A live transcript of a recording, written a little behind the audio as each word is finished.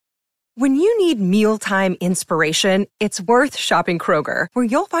When you need mealtime inspiration, it's worth shopping Kroger, where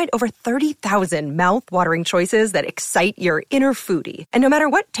you'll find over 30,000 mouth-watering choices that excite your inner foodie. And no matter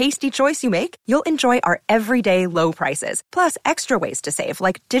what tasty choice you make, you'll enjoy our everyday low prices, plus extra ways to save,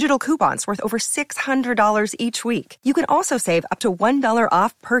 like digital coupons worth over $600 each week. You can also save up to $1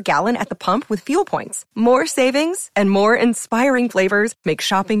 off per gallon at the pump with fuel points. More savings and more inspiring flavors make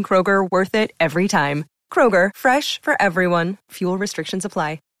shopping Kroger worth it every time. Kroger, fresh for everyone. Fuel restrictions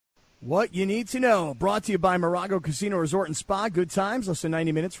apply. What you need to know, brought to you by Morago Casino Resort and Spa. Good times, less than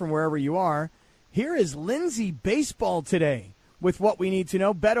 90 minutes from wherever you are. Here is Lindsay Baseball today with what we need to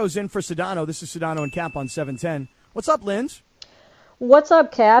know. Beto's in for Sedano. This is Sedano and Kap on 710. What's up, Linz? What's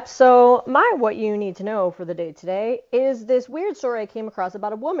up, Kap? So my what you need to know for the day today is this weird story I came across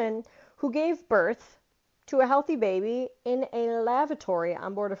about a woman who gave birth to a healthy baby in a lavatory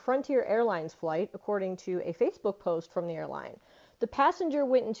on board a Frontier Airlines flight, according to a Facebook post from the airline. The passenger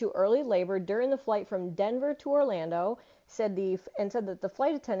went into early labor during the flight from Denver to Orlando, said that the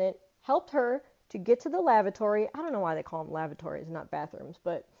flight attendant helped her to get to the lavatory. I don't know why they call them lavatories, not bathrooms,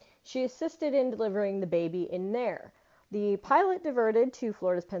 but she assisted in delivering the baby in there. The pilot diverted to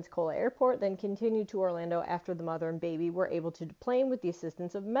Florida's Pensacola Airport, then continued to Orlando after the mother and baby were able to deplane with the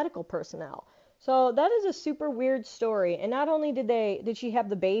assistance of medical personnel. So that is a super weird story. And not only did she have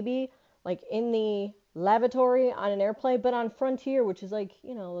the baby like in the lavatory on an airplane, but on Frontier, which is like,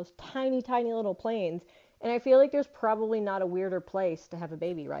 you know, those tiny, tiny little planes. And I feel like there's probably not a weirder place to have a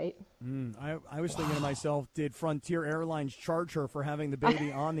baby, right? I was thinking to myself, did Frontier Airlines charge her for having the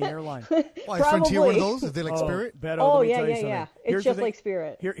baby on the airline? Why, is Frontier one of those? Is they like Spirit? Beto, yeah. It's just like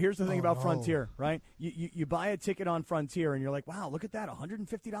Spirit. Here's the thing about Frontier, right? You buy a ticket on Frontier, and you're like, wow, look at that,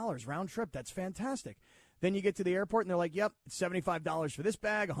 $150 round trip. That's fantastic. Then you get to the airport, and they're like, yep, it's $75 for this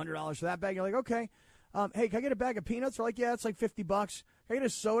bag, $100 for that bag. You're like, okay. Hey, can I get a bag of peanuts? They're like, yeah, it's like $50. Can I get a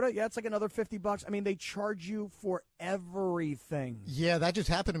soda? Yeah, it's like another $50. I mean, they charge you for everything. Yeah, that just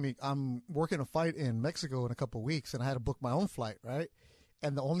happened to me. I'm working a flight in Mexico in a couple of weeks, and I had to book my own flight, right?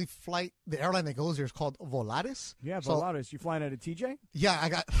 And the only flight, the airline that goes there is called Volaris. Yeah, Volaris. You flying out of TJ? Yeah, I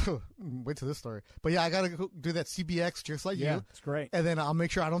got, wait till this story. But yeah, I got to go do that CBX just like you. Yeah, it's great. And then I'll make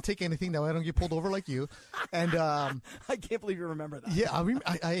sure I don't take anything, that way I don't get pulled over like you. And I can't believe you remember that. Yeah,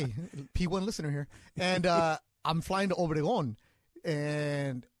 I P1 listener here. And I'm flying to Obregón.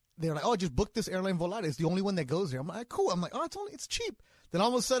 And they're like, oh, just book this airline Volaris. It's the only one that goes there. I'm like, cool. I'm like, oh, it's cheap. Then all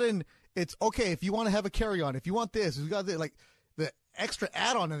of a sudden, it's okay if you want to have a carry-on. If you want this, we got like the extra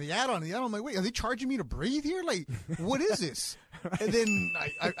add-on and the add-on and the add-on. I'm like, wait, are they charging me to breathe here? Like, what is this? Right. And then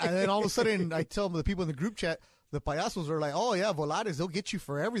then all of a sudden I tell the people in the group chat, the payasos are like, oh yeah, Volaris, they'll get you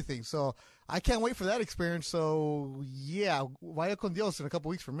for everything. So I can't wait for that experience. So yeah, vaya con Dios in a couple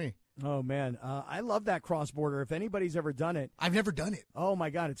weeks for me. Oh man, I love that cross-border. If anybody's ever done it. I've never done it. Oh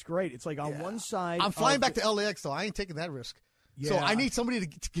my God, it's great. It's like on one side. I'm flying back to LAX, so I ain't taking that risk. Yeah. So I need somebody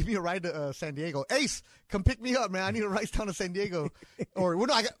to give me a ride to San Diego. Ace, come pick me up, man. I need a ride down to San Diego. Or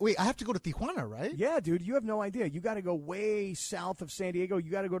I have to go to Tijuana, right? Yeah, dude, you have no idea. You got to go way south of San Diego. You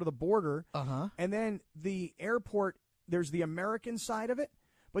got to go to the border. And then the airport, there's the American side of it.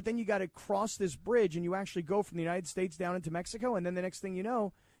 But then you got to cross this bridge, and you actually go from the United States down into Mexico. And then the next thing you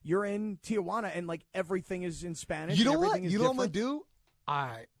know, you're in Tijuana, and like everything is in Spanish. You know what? You know what I'm going to do?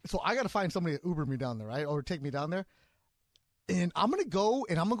 So I got to find somebody to Uber me down there, right? Or take me down there. And I'm going to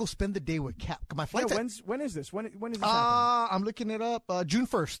go spend the day with Kap. My flight's when is this? When is this happening? I'm looking it up. June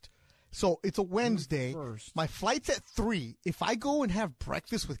 1st. So it's a Wednesday. My flight's at 3. If I go and have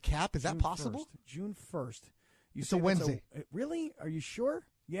breakfast with Kap, is that possible? June 1st. It's a Wednesday. Really? Are you sure?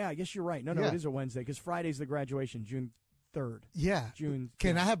 Yeah, I guess you're right. No, it is a Wednesday because Friday's the graduation, June 3rd. Yeah.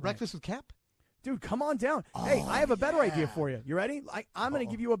 Can I have breakfast with Kap? Dude, come on down. Hey, I have a better idea for you. You ready? I'm going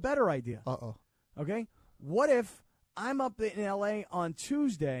to give you a better idea. Okay? What if I'm up in L.A. on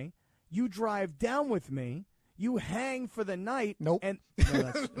Tuesday, you drive down with me, you hang for the night. Nope. And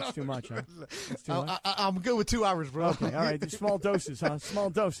that's too much, huh? That's too much? I'm good with 2 hours, bro. Okay, all right. Small doses, huh? Small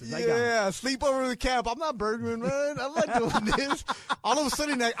doses. Yeah, sleep over the Kap. I'm not Bergman, man. I'm not doing this. All of a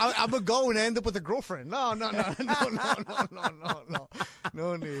sudden, I'm going to go and end up with a girlfriend. No. No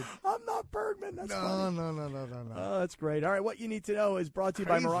need. I'm not Bergman. That's funny. No. Oh, that's great. All right, what you need to know is brought to you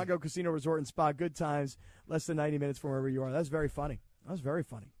by Morago Casino Resort and Spa. Good times, less than 90 minutes from wherever you are. That's very funny. That was very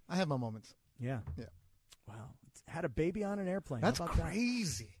funny. I have my moments. Yeah. Wow. Had a baby on an airplane. That's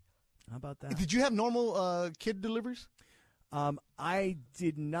crazy. How about that? Did you have normal kid deliveries? I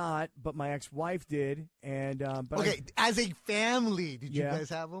did not, but my ex-wife did. And okay, as a family, did you guys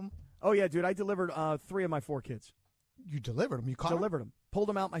have them? Oh, yeah, dude. I delivered 3 of my 4 kids. You delivered them? You caught them? Delivered them. Pulled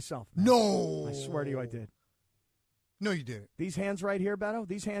them out myself. No. I swear to you I did. No, you didn't. These hands right here, Beto,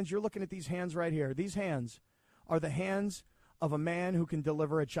 these hands, you're looking at these hands right here. These hands are the hands of a man who can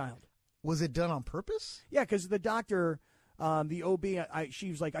deliver a child. Was it done on purpose? Yeah, because the doctor, the OB, she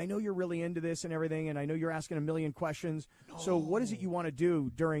was like, I know you're really into this and everything, and I know you're asking a million questions. No. So what is it you want to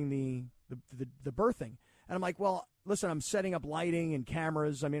do during the birthing? And I'm like, well, listen, I'm setting up lighting and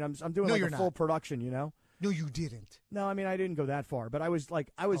cameras. I mean, I'm doing like a full production, you know? No, you didn't. No, I mean, I didn't go that far, but I was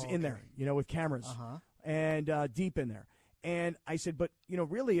in there, you know, with cameras and deep in there. And I said, but, you know,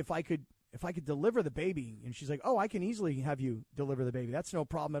 really, if I could deliver the baby, and she's like, oh, I can easily have you deliver the baby. That's no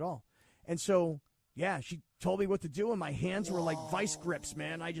problem at all. And so, yeah, she told me what to do, and my hands were like vice grips,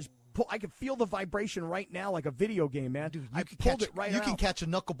 man. I could feel the vibration right now, like a video game, man. Dude, I pulled it right out. You can catch a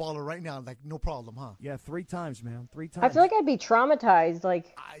knuckleballer right now, like no problem, huh? Yeah, 3 times, man. 3 times. I feel like I'd be traumatized.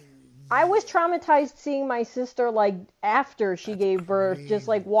 Like, I was traumatized seeing my sister, like, after she gave birth, just,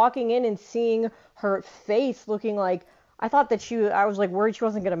 like, walking in and seeing her face looking like, I thought that I was, like, worried she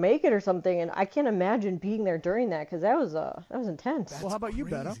wasn't going to make it or something, and I can't imagine being there during that, because that was intense. Well, how about you,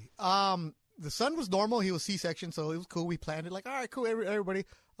 Beto? The son was normal. He was C-section, so it was cool. We planned it, like, all right, cool, everybody,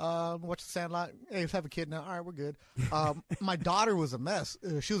 watch the Sandlot. Hey, let's have a kid now. All right, we're good. My daughter was a mess.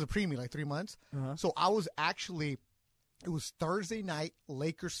 She was a preemie, like 3 months. So I was actually... It was Thursday night,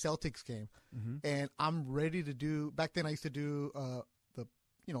 Lakers-Celtics game, and I'm ready to do. Back then, I used to do the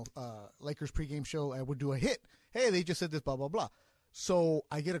Lakers pregame show. I would do a hit. Hey, they just said this, blah blah blah. So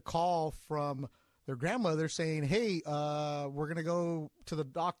I get a call from their grandmother saying, "Hey, we're gonna go to the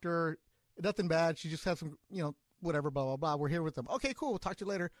doctor. Nothing bad. She just had some, whatever, blah blah blah. We're here with them. Okay, cool. We'll talk to you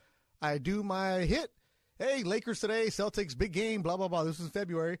later." I do my hit. Hey, Lakers today, Celtics, big game, blah blah blah. This was in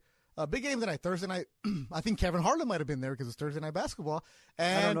February. Big game tonight, Thursday night. I think Kevin Harlan might have been there because it's Thursday night basketball.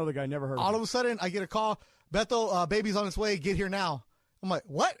 And I don't know the guy, never heard of him. All of a sudden, I get a call, Beto, baby's on its way, get here now. I'm like,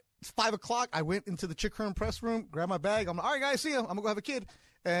 what? It's 5 o'clock. I went into the Chick Hearn press room, grabbed my bag. I'm like, all right, guys, see you. I'm going to go have a kid.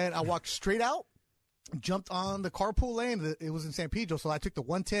 And I walked straight out, jumped on the carpool lane. It was in San Pedro, so I took the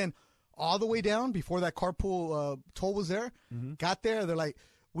 110 all the way down before that carpool toll was there. Got there. They're like,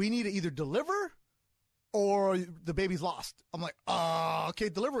 we need to either deliver or the baby's lost. I'm like, okay,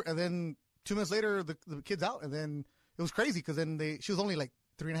 deliver. And then 2 minutes later, the kid's out. And then it was crazy because then she was only like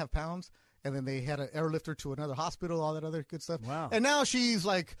 3.5 pounds. And then they had to airlift her to another hospital, all that other good stuff. Wow. And now she's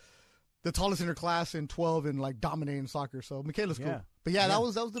like the tallest in her class in 12 and like dominating soccer. So Michaela's cool. But yeah, that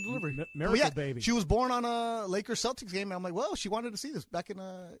was the delivery. Miracle baby. She was born on a Lakers-Celtics game. And I'm like, well, she wanted to see this back in,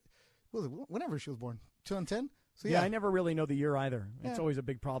 whenever she was born, 2010. So, yeah, I never really know the year either. It's always a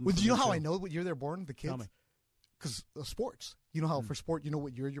big problem. Well, do you know how I know what year they're born, the kids? Tell me. Because of sports. You know how for sport, you know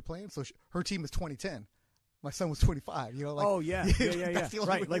what year you're playing? So her team is 2010. My son was 25. You know, like, yeah.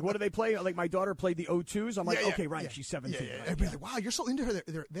 Right. Like, what do they play? Like, my daughter played the O2s. I'm like, okay, right. She's 17. Yeah. Everybody's like, wow, you're so into her.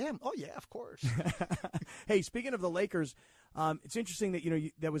 They're them. Oh, yeah, of course. Hey, speaking of the Lakers, it's interesting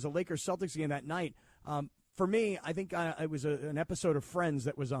that, there was a Lakers-Celtics game that night. For me, I think it was an episode of Friends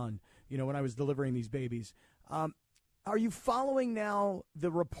that was on, when I was delivering these babies. Are you following now the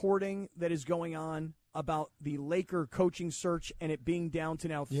reporting that is going on about the Laker coaching search and it being down to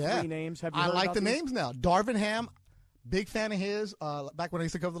now 3 names? Have you heard I like about the these? names now. Darvin Ham, big fan of his. Back when I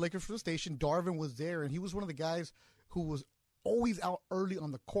used to cover the Lakers for the station, Darvin was there, and he was one of the guys who was always out early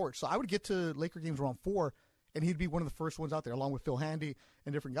on the court. So I would get to Laker games around 4, and he'd be one of the first ones out there, along with Phil Handy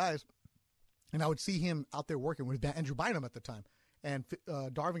and different guys. And I would see him out there working with Andrew Bynum at the time. And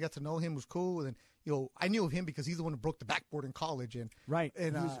Darvin got to know him, was cool, and I knew of him because he's the one who broke the backboard in college. And right,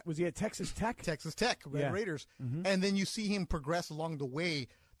 and was he at Texas Tech? Texas Tech, Red Raiders. And then you see him progress along the way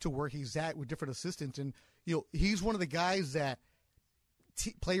to where he's at with different assistants. And he's one of the guys that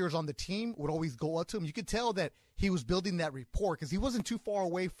players on the team would always go up to him. You could tell that he was building that rapport because he wasn't too far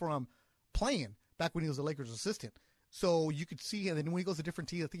away from playing back when he was a Lakers assistant. So you could see, and then when he goes to different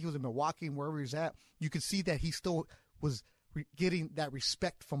teams, I think he was in Milwaukee and wherever he's at, you could see that he still was getting that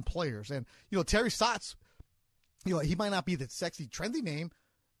respect from players. And, Terry Stotts, he might not be the sexy, trendy name,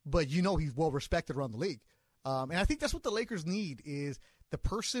 but he's well respected around the league. And I think that's what the Lakers need is the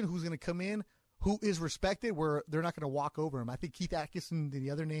person who's going to come in who is respected where they're not going to walk over him. I think Keith Atkinson, the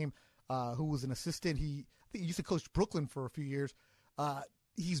other name, who was an assistant, I think he used to coach Brooklyn for a few years.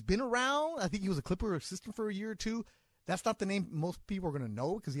 He's been around. I think he was a Clipper assistant for a year or two. That's not the name most people are going to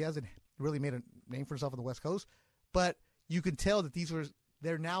know because he hasn't really made a name for himself on the West Coast. But you can tell that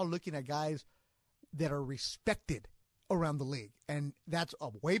they're now looking at guys that are respected around the league. And that's a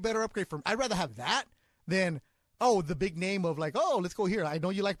way better upgrade from, I'd rather have that than, the big name of like, let's go here. I know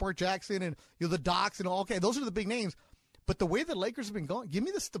you like Bart Jackson and the Docs and all. Okay, those are the big names. But the way the Lakers have been going, give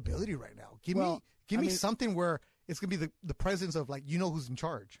me the stability right now. Give me something where it's going to be the presence of like, who's in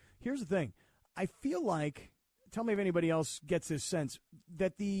charge. Here's the thing. I feel like tell me if anybody else gets this sense,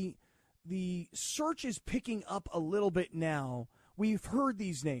 that the search is picking up a little bit now. We've heard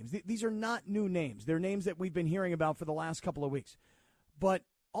these names. These are not new names. They're names that we've been hearing about for the last couple of weeks. But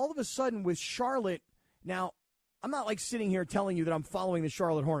all of a sudden with Charlotte, now, I'm not like sitting here telling you that I'm following the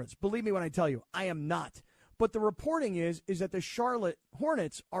Charlotte Hornets. Believe me when I tell you, I am not. But the reporting is that the Charlotte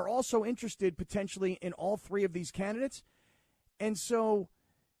Hornets are also interested potentially in all three of these candidates. And so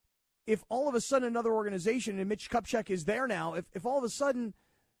if all of a sudden another organization, and Mitch Kupchak is there now, if all of a sudden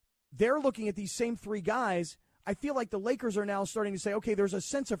they're looking at these same three guys, I feel like the Lakers are now starting to say, okay, there's a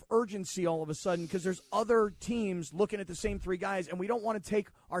sense of urgency all of a sudden because there's other teams looking at the same three guys, and we don't want to take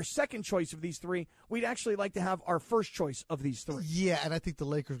our second choice of these three. We'd actually like to have our first choice of these three. Yeah, and I think the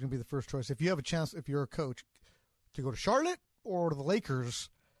Lakers are going to be the first choice. If you have a chance, if you're a coach, to go to Charlotte or the Lakers,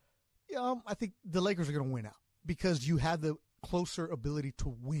 I think the Lakers are going to win out because you have the closer ability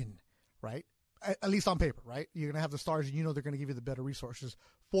to win, right? At least on paper, right? You're going to have the stars, and you know they're going to give you the better resources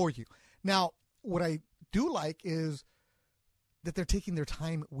for you. Now, what I do like is that they're taking their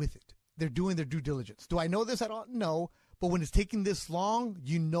time with it. They're doing their due diligence. Do I know this at all? No. But when it's taking this long,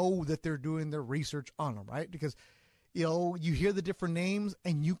 you know that they're doing their research on them, right? Because, you hear the different names,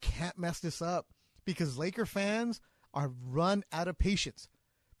 and you can't mess this up because Laker fans are run out of patience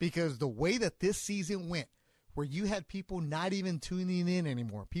because the way that this season went, where you had people not even tuning in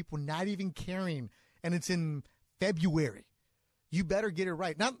anymore, people not even caring, and it's in February. You better get it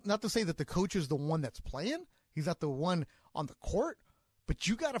right. Not to say that the coach is the one that's playing. He's not the one on the court. But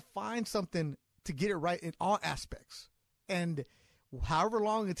you got to find something to get it right in all aspects. And however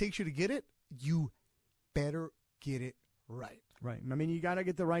long it takes you to get it, you better get it right. Right. I mean, you got to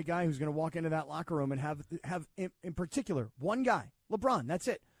get the right guy who's going to walk into that locker room and have in particular, one guy, LeBron. That's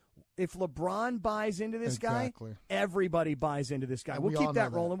it. If LeBron buys into this guy, everybody buys into this guy. We'll keep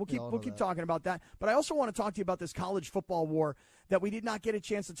that rolling. We'll keep talking about that. But I also want to talk to you about this college football war that we did not get a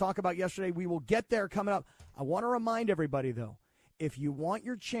chance to talk about yesterday. We will get there coming up. I want to remind everybody, though, if you want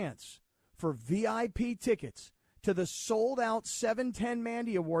your chance for VIP tickets to the sold-out 710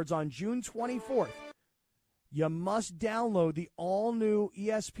 Mandy Awards on June 24th, you must download the all-new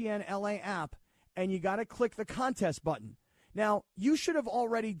ESPN LA app, and you got to click the contest button. Now, you should have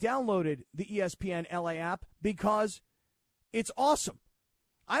already downloaded the ESPN LA app because it's awesome.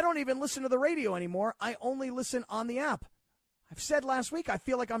 I don't even listen to the radio anymore. I only listen on the app. I've said last week I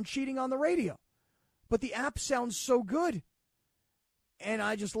feel like I'm cheating on the radio. But the app sounds so good, and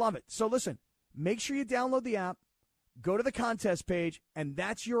I just love it. So listen, make sure you download the app, go to the contest page, and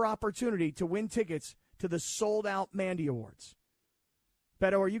that's your opportunity to win tickets to the sold-out Mandy Awards.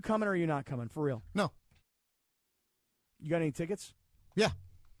 Beto, are you coming or are you not coming? For real? No. You got any tickets? Yeah.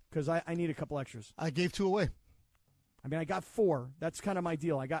 Because I need a couple extras. I gave 2 away. I mean, I got 4. That's kind of my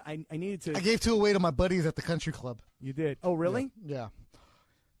deal. I needed to. I gave 2 away to my buddies at the country club. You did? Oh, really? Yeah.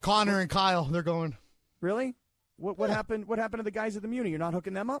 Connor and Kyle, they're going. Really? What happened? What happened to the guys at the Muni? You're not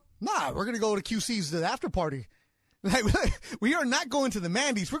hooking them up? Nah, we're going to go to QC's the after party. We are not going to the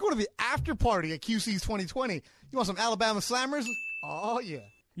Mandy's. We're going to the after party at QC's 2020. You want some Alabama Slammers? Oh, yeah.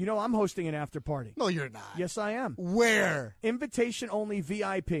 You know I'm hosting an after party. No, you're not. Yes, I am. Where? Invitation only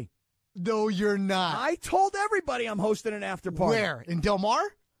VIP. No, you're not. I told everybody I'm hosting an after party. Where? In Del Mar?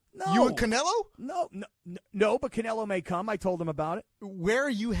 No. You and Canelo? No, but Canelo may come. I told him about it. Where are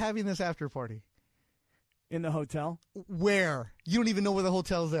you having this after party? In the hotel. Where? You don't even know where the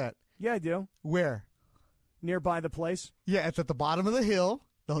hotel's at. Yeah, I do. Where? Nearby the place. Yeah, it's at the bottom of the hill.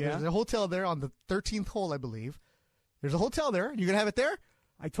 Yeah. There's a hotel there on the 13th hole, I believe. There's a hotel there. You going to have it there?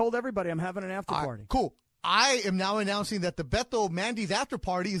 I told everybody I'm having an after party. Cool. I am now announcing that the Beto Mandy's after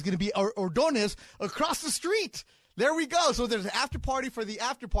party is going to be Ordonez across the street. There we go. So there's an after party for the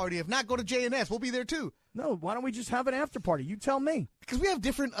after party. If not, go to J&S. We'll be there too. No, why don't we just have an after party? You tell me. Because we have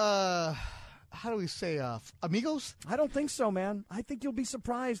different, how do we say, amigos? I don't think so, man. I think you'll be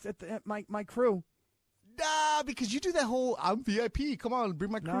surprised at my crew. Nah, because you do that whole, I'm VIP. Come on,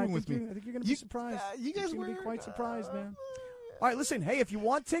 bring my crew with me. I think you're going to be surprised. You guys will be quite surprised, man. All right, listen, hey, if you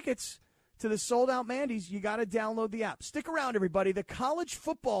want tickets to the sold-out Mandy's, you got to download the app. Stick around, everybody. The college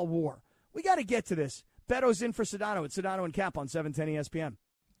football war. We got to get to this. Beto's in for Sedano. It's Sedano and Kap on 710 ESPN.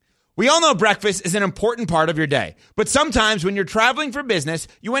 We all know breakfast is an important part of your day. But sometimes when you're traveling for business,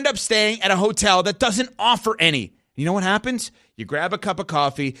 you end up staying at a hotel that doesn't offer any. You know what happens? You grab a cup of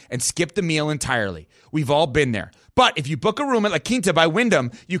coffee and skip the meal entirely. We've all been there. But if you book a room at La Quinta by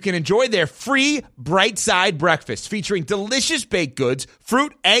Wyndham, you can enjoy their free Bright Side breakfast featuring delicious baked goods,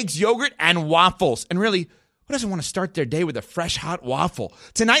 fruit, eggs, yogurt, and waffles. And really, who doesn't want to start their day with a fresh, hot waffle?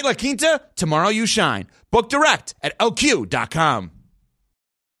 Tonight, La Quinta, tomorrow you shine. Book direct at LQ.com.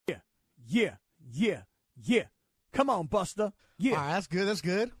 Yeah. Come on, Buster. Yeah. All right, that's good. That's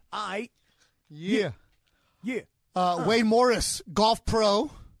good. All right. Yeah. Yeah. Wade Morris, golf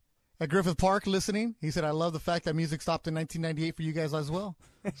pro at Griffith Park, listening. He said, I love the fact that music stopped in 1998 for you guys as well.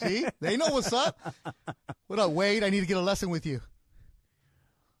 See? They know what's up. What up, Wade? I need to get a lesson with you.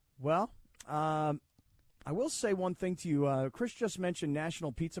 Well, I will say one thing to you. Chris just mentioned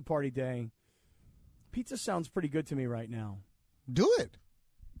National Pizza Party Day. Pizza sounds pretty good to me right now. Do it.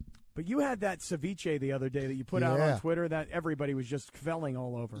 But you had that ceviche the other day that you put out on Twitter that everybody was just felling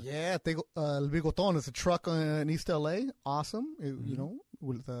all over. Yeah, El Bigotón is a truck in East L.A. Awesome, you know,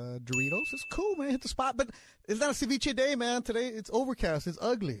 with Doritos. It's cool, man. Hit the spot. But it's not a ceviche day, man. Today it's overcast. It's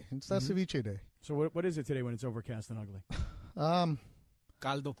ugly. It's not ceviche day. So what is it today when it's overcast and ugly?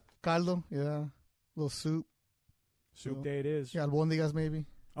 Caldo, yeah. A little soup. Soup day it is. Yeah, albondigas maybe.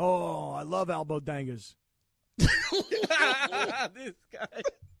 Oh, I love albodangas. This guy.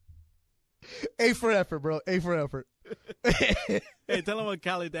 A for effort, bro. A for effort. Hey, tell him what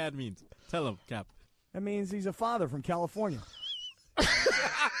Cali Dad means. Tell him, Cap. That means he's a father from California.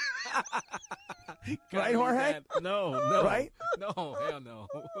 Right, Jorge? Dad. No. Right? No, hell no.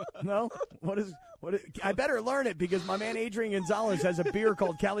 No? What is I better learn it because my man Adrian Gonzalez has a beer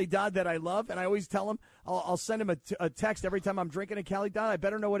called Calidad that I love, and I always tell him, I'll send him a text every time I'm drinking a Calidad. I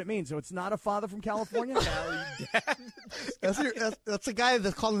better know what it means. So it's not a father from California? Calidad. That's the guy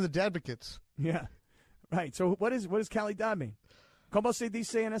that's calling the Dadvocates. Yeah. Right. So what does Calidad mean? ¿Cómo se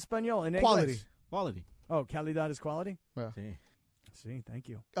dice en español? En Quality. Inglés? Quality. Oh, Calidad is quality? Yeah. See, thank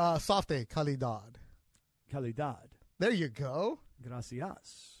you. Softe, Calidad. Calidad. There you go.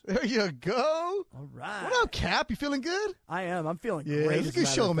 Gracias. There you go. All right. What up, Cap? You feeling good? I am. I'm feeling Yeah, great. it's a as good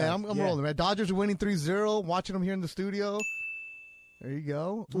matter show, of man. fact. I'm rolling, man. Dodgers are winning 3-0. Watching them here in the studio. There you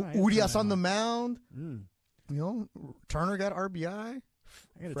go. All right, Urias on the mound. Mm. You know, Turner got RBI. I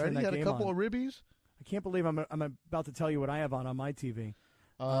gotta turn Freddie that had a game couple on. of ribbies. I can't believe I'm about to tell you what I have on my TV.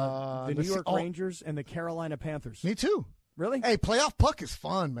 The New let's see. York Rangers and the Carolina Panthers. Me too. Really? Hey, playoff puck is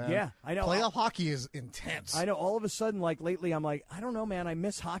fun, man. Yeah, I know. Playoff hockey is intense. I know. All of a sudden, like lately, I'm like, I don't know, man. I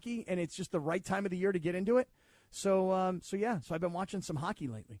miss hockey, and it's just the right time of the year to get into it. So I've been watching some hockey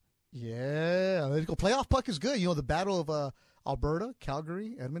lately. Yeah, let's go. Playoff puck is good. You know, the Battle of Alberta,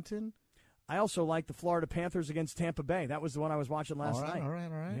 Calgary, Edmonton. I also like the Florida Panthers against Tampa Bay. That was the one I was watching last night. All right.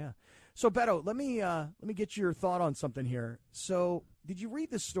 Yeah. So Beto, let me get your thought on something here. So, did you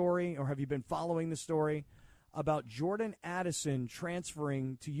read the story, or have you been following the story about Jordan Addison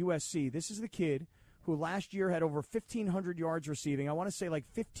transferring to USC? This is the kid who last year had over 1,500 yards receiving. I want to say like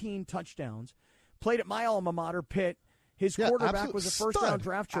 15 touchdowns. Played at my alma mater, Pitt. His quarterback was a first-round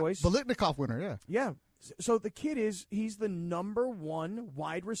draft choice. Biletnikoff winner, yeah. Yeah. So the kid he's the number one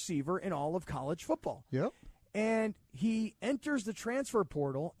wide receiver in all of college football. Yep. And he enters the transfer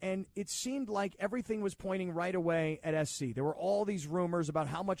portal, and it seemed like everything was pointing right away at SC. There were all these rumors about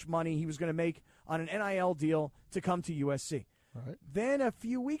how much money he was going to make on an NIL deal to come to USC. Right. Then a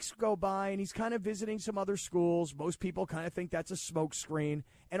few weeks go by, and he's kind of visiting some other schools. Most people kind of think that's a smokescreen.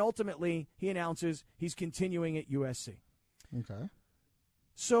 And ultimately, he announces he's continuing at USC. Okay.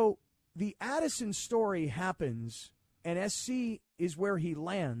 So the Addison story happens, and SC is where he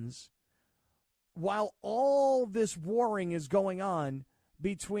lands, while all this warring is going on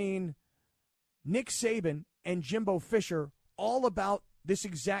between Nick Saban and Jimbo Fisher, all about this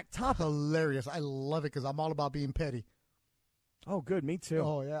exact topic. Hilarious. I love it because I'm all about being petty. Oh, good. Me too.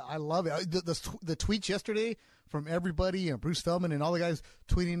 Oh, yeah. I love it. The tweets yesterday from everybody and Bruce Feldman and all the guys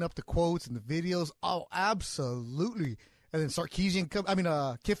tweeting up the quotes and the videos. Oh, absolutely. And then Kiffin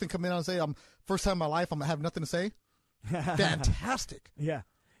come in and say, first time in my life, I'm going to have nothing to say. Fantastic. Yeah.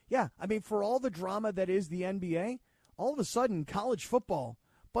 Yeah. I mean, for all the drama that is the NBA, all of a sudden, college football,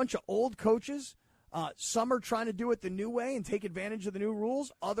 bunch of old coaches, some are trying to do it the new way and take advantage of the new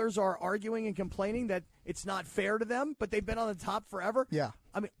rules. Others are arguing and complaining that it's not fair to them, but they've been on the top forever. Yeah.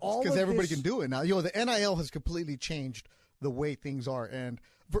 I mean, all because everybody this... can do it now. You know, the NIL has completely changed the way things are. And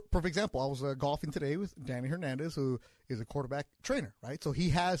for example, I was golfing today with Danny Hernandez, who is a quarterback trainer, right? So he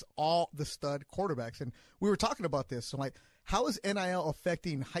has all the stud quarterbacks. And we were talking about this. So, like, how is NIL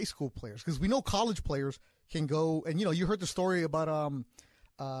affecting high school players? Because we know college players can go, and, you know, you heard the story about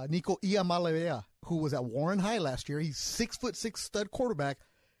Nico Iamaleava, who was at Warren High last year. He's 6'6" stud quarterback.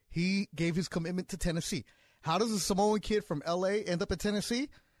 He gave his commitment to Tennessee. How does a Samoan kid from L.A. end up at Tennessee?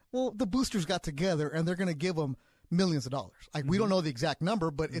 Well, the boosters got together, and they're going to give him millions of dollars. Like, we don't know the exact number,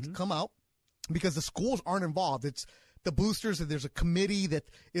 but it's come out because the schools aren't involved. It's the boosters, and there's a committee that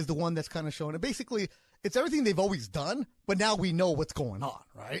is the one that's kind of showing it. Basically, it's everything they've always done, but now we know what's going on,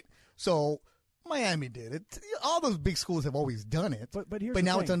 right? So Miami did it. All those big schools have always done it. But here's but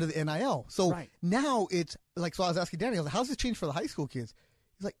now the it's thing. under the NIL. So Right. now it's like, so I was asking Danny, I was like, how's this change for the high school kids?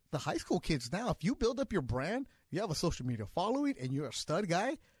 He's like, the high school kids now, if you build up your brand, you have a social media following, and you're a stud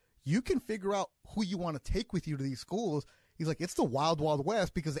guy, you can figure out who you want to take with you to these schools. He's like, it's the wild, wild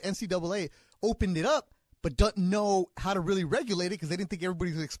west because the NCAA opened it up, but doesn't know how to really regulate it because they didn't think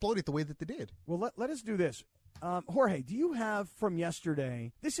everybody would exploit it the way that they did. Well, let us do this. Jorge, do you have from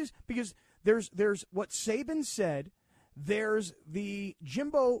yesterday? This is because there's what Saban said. There's the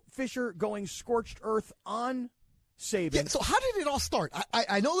Jimbo Fisher going scorched earth on Saban. Yeah, so how did it all start?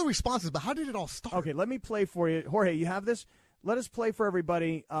 I know the responses, but how did it all start? Okay, let me play for you. Jorge, you have this? Let us play for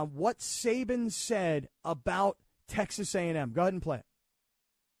everybody what Saban said about Texas A&M. Go ahead and play it.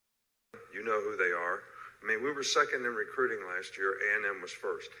 You know who they are. I mean, we were second in recruiting last year. A&M was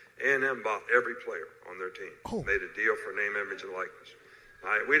first. A&M bought every player on their team. Made a deal for name, image, and likeness. All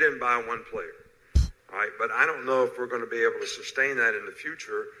right, we didn't buy one player. All right, but I don't know if we're going to be able to sustain that in the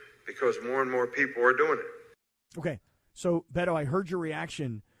future because more and more people are doing it. Okay, so Beto, I heard your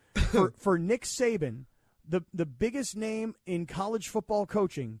reaction. For Nick Saban, the biggest name in college football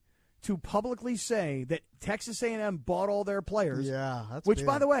coaching, to publicly say that Texas A&M bought all their players. Yeah, that's which, big.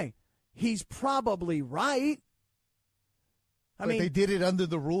 by the way, he's probably right. I mean, they did it under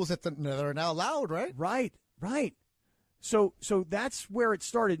the rules that are now allowed, right? Right. So that's where it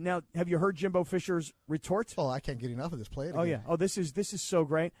started. Now, have you heard Jimbo Fisher's retort? Oh, I can't get enough of this. Play it again. Oh, yeah. Oh, this is so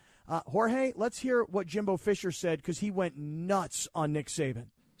great. Jorge, let's hear what Jimbo Fisher said because he went nuts on Nick Saban.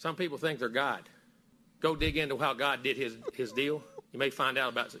 Some people think they're God. Go dig into how God did his deal. You may find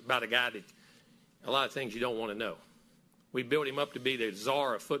out about a guy that a lot of things you don't want to know. We built him up to be the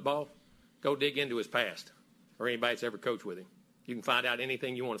czar of football. Go dig into his past or anybody that's ever coached with him. You can find out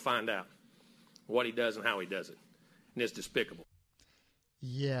anything you want to find out, what he does and how he does it. And it's despicable.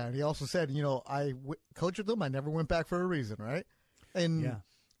 Yeah, and he also said, I coached with them. I never went back for a reason, right? And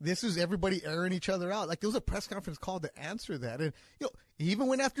this is everybody airing each other out. Like, there was a press conference call to answer that. And, he even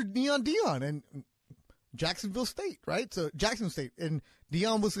went after Dion and Jacksonville State, right? So, Jackson State. And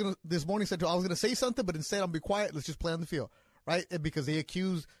Dion was going to, this morning said, I was going to say something, but instead I'll be quiet. Let's just play on the field, right? And because they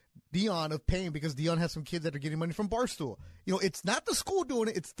accused Dion of paying because Dion has some kids that are getting money from Barstool. It's not the school doing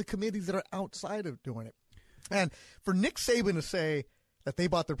it. It's the committees that are outside of doing it. And for Nick Saban to say that they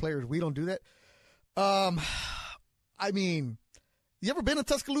bought their players, we don't do that. I mean, you ever been to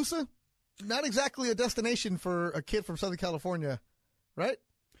Tuscaloosa? Not exactly a destination for a kid from Southern California, right?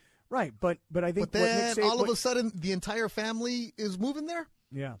 Right, but I think but then what Nick Saban, all of a sudden the entire family is moving there?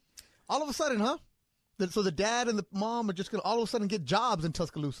 Yeah. All of a sudden, huh? So the dad and the mom are just going to all of a sudden get jobs in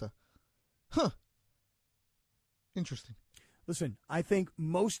Tuscaloosa. Huh. Interesting. Listen, I think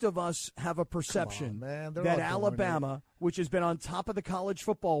most of us have a perception man. that Alabama, which has been on top of the college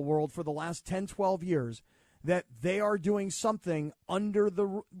football world for the last 10, 12 years, that they are doing something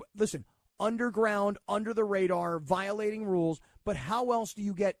underground, under the radar, violating rules. But how else do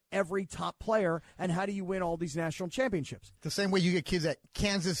you get every top player, and how do you win all these national championships? The same way you get kids at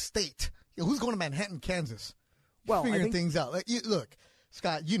Kansas State. Who's going to Manhattan, Kansas? Well, figuring things out. Look,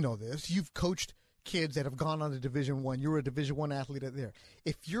 Scott, you know this. You've coached kids that have gone on to Division I. You're a Division I athlete out there.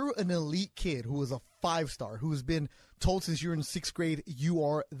 If you're an elite kid who is a 5-star, who has been told since you're in 6th grade, you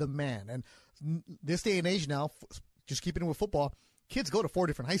are the man. And this day and age now, just keeping it with football, kids go to 4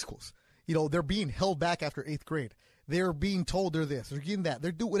 different high schools. They're being held back after 8th grade. They're being told they're this, they're getting that.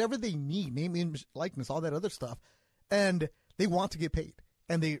 They're doing whatever they need, name, image, likeness, all that other stuff. And they want to get paid.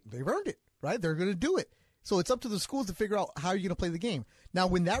 And they've earned it, right? They're going to do it. So it's up to the schools to figure out how you're going to play the game. Now,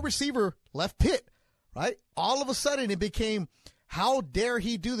 when that receiver left Pitt, right, all of a sudden it became, how dare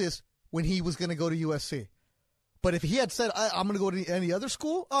he do this when he was going to go to USC? But if he had said, I'm going to go to any other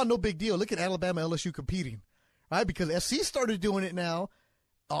school, oh, no big deal. Look at Alabama, LSU competing, right? Because SC started doing it now.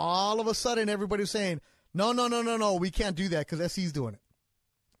 All of a sudden, everybody's saying, no, we can't do that because SC's doing it,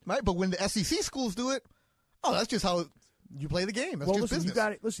 right? But when the SEC schools do it, oh, that's just how you play the game. That's just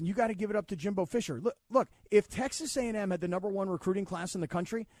business. You got to give it up to Jimbo Fisher. Look, if Texas A&M had the #1 recruiting class in the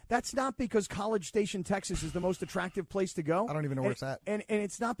country, that's not because College Station, Texas is the most attractive place to go. I don't even know where it's at. And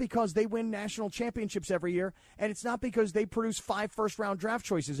it's not because they win national championships every year, and it's not because they produce 5 first-round draft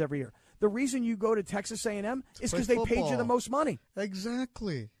choices every year. The reason you go to Texas A&M is because they paid you the most money.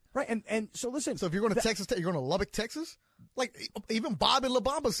 Exactly. Right, and so listen. So if you're going to Texas, you're going to Lubbock, Texas? Like, even Bob and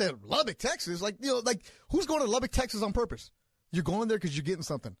LaBamba said, Lubbock, Texas? Like, who's going to Lubbock, Texas on purpose? You're going there because you're getting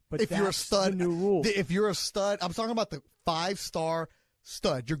something. But if you're a stud, the new rule. If you're a stud, I'm talking about the 5-star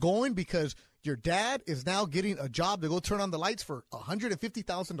stud. You're going because your dad is now getting a job to go turn on the lights for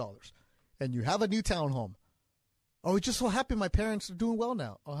 $150,000. And you have a new townhome. Oh, it just so happened my parents are doing well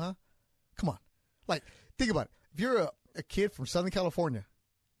now. Uh-huh. Come on. Like, think about it. If you're a kid from Southern California,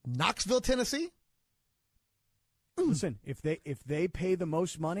 Knoxville, Tennessee. Listen, if they pay the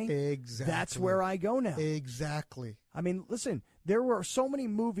most money, that's where I go now. Exactly. I mean, listen, there were so many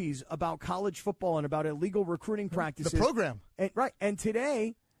movies about college football and about illegal recruiting practices. The program. And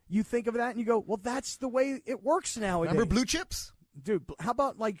today, you think of that and you go, well, that's the way it works nowadays. Remember Blue Chips? Dude, how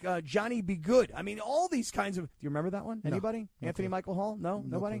about like Johnny Be Good? I mean, all these kinds of. Do you remember that one? Anybody? No. Anthony Michael Hall? No?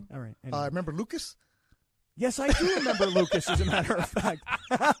 Nobody? All right. Anyway. Remember Lucas? Yes, I do remember Lucas, as a matter of fact.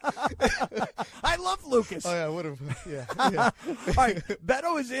 I love Lucas. Oh, yeah, would have. Yeah. All right,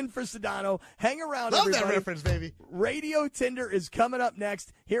 Beto is in for Sedano. Hang around, Love everybody. that reference, baby. Radio Tinder is coming up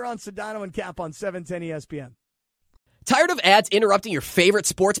next here on Sedano and Kap on 710 ESPN. Tired of ads interrupting your favorite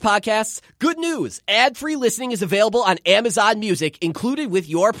sports podcasts? Good news. Ad-free listening is available on Amazon Music, included with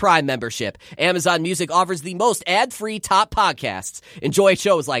your Prime membership. Amazon Music offers the most ad-free top podcasts. Enjoy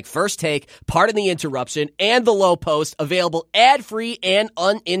shows like First Take, Pardon the Interruption, and The Low Post, available ad-free and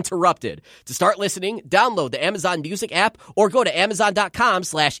uninterrupted. To start listening, download the Amazon Music app or go to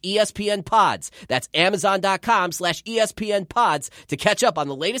Amazon.com/ESPN Pods. That's Amazon.com/ESPN Pods to catch up on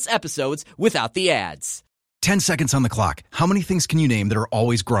the latest episodes without the ads. 10 seconds on the clock. How many things can you name that are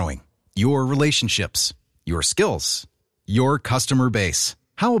always growing? Your relationships, your skills, your customer base.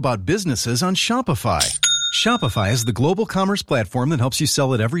 How about businesses on Shopify? Shopify is the global commerce platform that helps you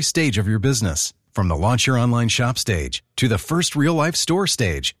sell at every stage of your business. From the launch your online shop stage, to the first real-life store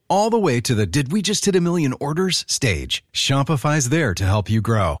stage, all the way to the did we just hit 1 million orders stage. Shopify's there to help you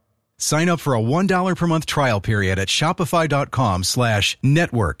grow. Sign up for a $1 per month trial period at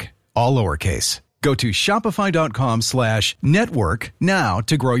shopify.com/network, all lowercase. Go to shopify.com/network now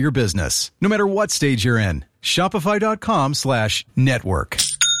to grow your business, no matter what stage you're in. Shopify.com/network.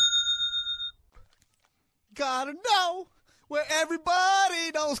 Gotta know where everybody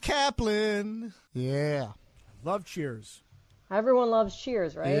knows Kaplan. Yeah. Love Cheers. Everyone loves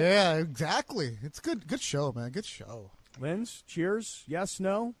Cheers, right? Yeah, exactly. It's good. Good show, man. Good show. Linz, Cheers? Yes,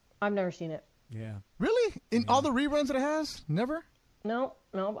 no? I've never seen it. Yeah. Really? In all the reruns that it has? Never? No,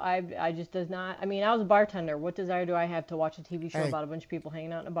 I just does not. I mean, I was a bartender. What desire do I have to watch a TV show about a bunch of people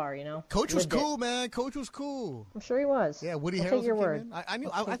hanging out in a bar, you know? Coach was cool, man. Coach was cool. I'm sure he was. Yeah, Woody I'll take Harrelson your came word. in. I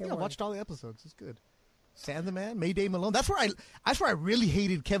think I watched all the episodes. It's good. Sam the Man, Mayday Malone. That's where I really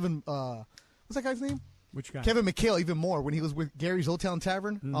hated Kevin. What's that guy's name? Which guy? Kevin McHale even more when he was with Gary's Old Town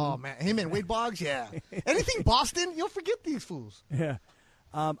Tavern. Mm-hmm. Oh man, him and Wade Boggs. Yeah. Anything Boston, you'll forget these fools. Yeah.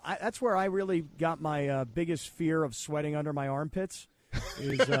 That's where I really got my biggest fear of sweating under my armpits.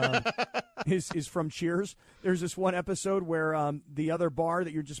 Is from Cheers. There's this one episode where the other bar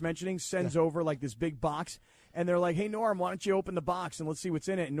that you're just mentioning sends over like this big box, and they're like, "Hey Norm, why don't you open the box and let's see what's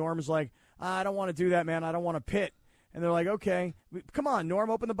in it?" And Norm's like, "I don't want to do that, man. I don't want to pit." And they're like, "Okay, come on, Norm,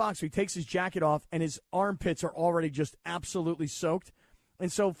 open the box." So he takes his jacket off, and his armpits are already just absolutely soaked.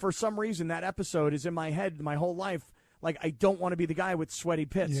 And so for some reason, that episode is in my head my whole life. Like, I don't want to be the guy with sweaty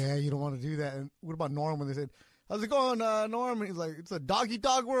pits. Yeah, you don't want to do that. And what about Norm when they said, "How's it going, Norm?" And he's like, "It's a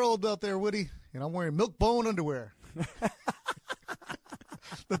dog-eat-dog world out there, Woody. And I'm wearing milk bone underwear."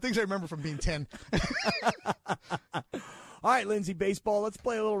 The things I remember from being 10. All right, Lindsay, baseball. Let's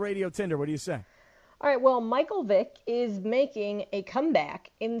play a little Radio Tinder. What do you say? All right, well, Michael Vick is making a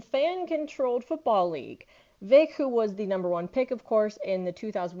comeback in fan-controlled football league. Vick, who was the number one pick, of course, in the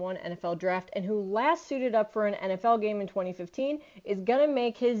 2001 NFL Draft and who last suited up for an NFL game in 2015, is going to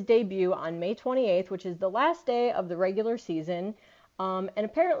make his debut on May 28th, which is the last day of the regular season. And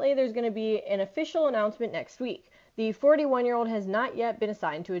apparently there's going to be an official announcement next week. The 41-year-old has not yet been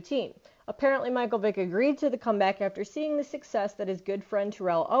assigned to a team. Apparently Michael Vick agreed to the comeback after seeing the success that his good friend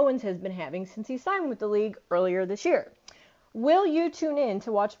Terrell Owens has been having since he signed with the league earlier this year. Will you tune in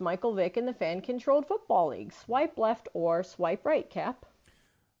to watch Michael Vick in the fan-controlled football league? Swipe left or swipe right, Cap?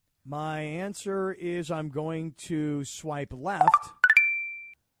 My answer is I'm going to swipe left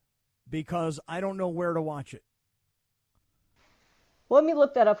because I don't know where to watch it. Well, let me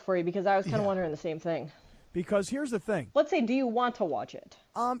look that up for you because I was kind of wondering the same thing. Because here's the thing. Let's say, do you want to watch it?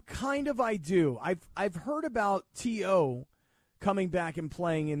 Kind of I do. I've heard about T.O. coming back and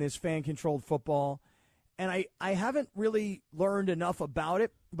playing in this fan-controlled football, and I haven't really learned enough about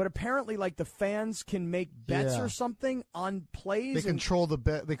it, but apparently like the fans can make bets or something on plays. They control the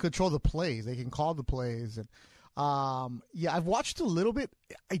bet. They control the plays. They can call the plays. And I've watched a little bit.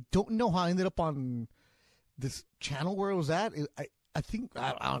 I don't know how I ended up on this channel where it was at. I think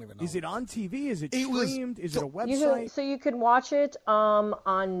I don't even know. Is it on TV? Is it streamed? Is it a website? You can watch it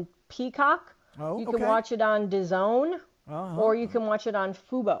on Peacock. Oh, you can watch it on DAZN, or you can watch it on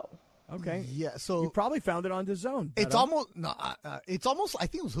Fubo. Okay. Yeah. So you probably found it on DAZN. It's almost it's almost. I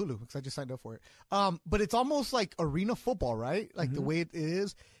think it was Hulu because I just signed up for it. But it's almost like arena football, right? Like the way it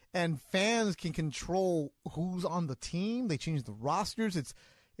is, and fans can control who's on the team. They change the rosters.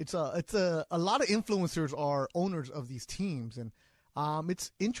 It's a lot of influencers are owners of these teams, and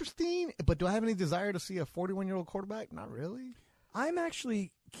it's interesting. But do I have any desire to see a 41-year-old quarterback? Not really. I'm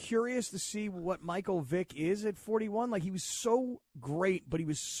actually curious to see what Michael Vick is at 41. Like, he was so great, but he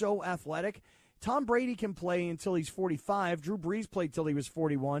was so athletic. Tom Brady can play until he's 45. Drew Brees played till he was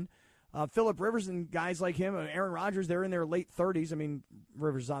 41. Phillip Rivers and guys like him, Aaron Rodgers, they're in their late 30s. I mean,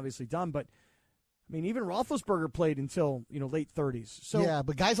 Rivers is obviously done, but I mean, even Roethlisberger played until, late 30s. So yeah,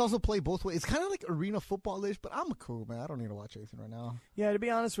 but guys also play both ways. It's kind of like arena football-ish, but I'm cool, man. I don't need to watch anything right now. Yeah, to be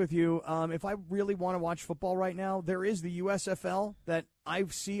honest with you, if I really want to watch football right now, there is the USFL that I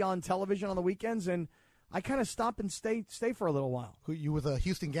see on television on the weekends, and I kind of stop and stay for a little while. Who, you with the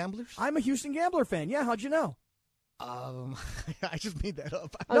Houston Gamblers? I'm a Houston Gambler fan. Yeah, how'd you know? I just made that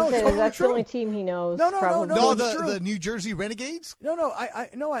up. No, that's the only team he knows. No, the New Jersey Renegades? No,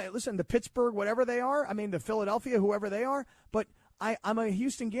 I listen, the Pittsburgh, whatever they are, I mean, the Philadelphia, whoever they are, but I'm a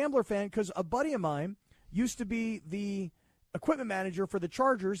Houston Gambler fan because a buddy of mine used to be the equipment manager for the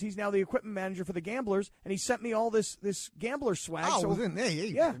Chargers. He's now the equipment manager for the Gamblers, and he sent me all this Gambler swag. Oh, so, well then,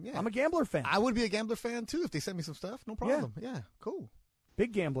 yeah, I'm a Gambler fan. I would be a Gambler fan, too, if they sent me some stuff. No problem. Yeah, cool.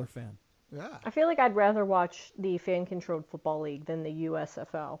 Big Gambler fan. Yeah. I feel like I'd rather watch the fan-controlled football league than the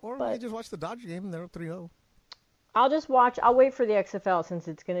USFL. Or we just watch the Dodger game and they're up 3-0. I'll wait for the XFL since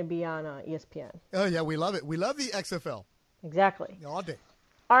it's going to be on ESPN. Oh, yeah, we love it. We love the XFL. Exactly. All day.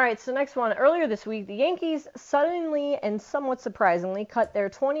 All right, so next one. Earlier this week, the Yankees suddenly and somewhat surprisingly cut their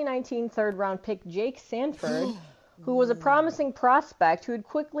 2019 third-round pick Jake Sanford, who was a promising prospect who had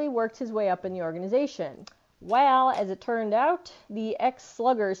quickly worked his way up in the organization. Well, as it turned out, the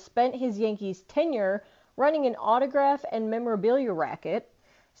ex-slugger spent his Yankees tenure running an autograph and memorabilia racket.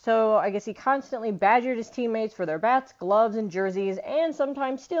 So I guess he constantly badgered his teammates for their bats, gloves, and jerseys, and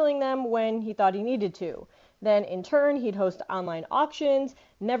sometimes stealing them when he thought he needed to. Then, in turn, he'd host online auctions,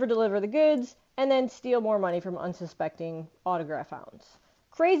 never deliver the goods, and then steal more money from unsuspecting autograph hounds.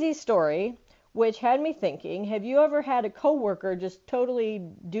 Crazy story, which had me thinking, have you ever had a coworker just totally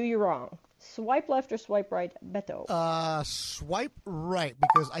do you wrong? Swipe left or swipe right, Beto? Swipe right,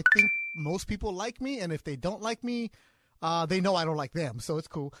 because I think most people like me, and if they don't like me, they know I don't like them, so it's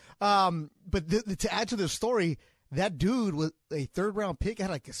cool. But to add to the story, that dude was a third-round pick,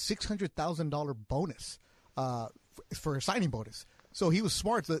 had like a $600,000 bonus for a signing bonus. So he was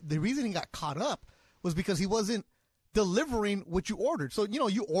smart. The reason he got caught up was because he wasn't delivering what you ordered. So,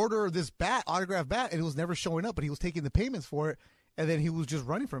 you order this autograph bat, and it was never showing up, but he was taking the payments for it. And then he was just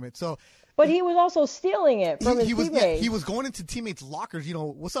running from it. But he was also stealing it from his teammates. Yeah, he was going into teammates' lockers.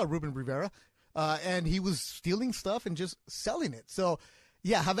 What's up, Ruben Rivera? And he was stealing stuff and just selling it. So,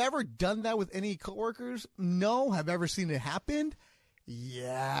 yeah, have I ever done that with any coworkers? No. Have I ever seen it happen?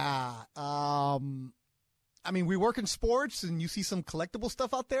 Yeah. I mean, we work in sports, and you see some collectible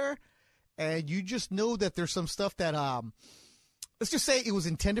stuff out there, and you just know that there's some stuff that let's just say it was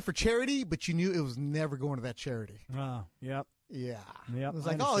intended for charity, but you knew it was never going to that charity. Yep. Yeah. Yep. It was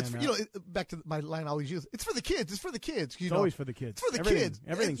like, it's back to my line I always use. It's for the kids. It's for the kids. It's always for the kids. It's for the kids.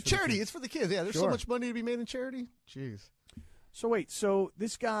 Everything's charity. For the kids. It's for the kids. Yeah, there's so much money to be made in charity. Jeez. So wait,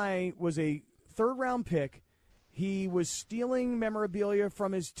 this guy was a third-round pick. He was stealing memorabilia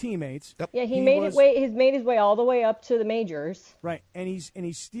from his teammates. Yep. Yeah, he's made his way all the way up to the majors. Right, and he's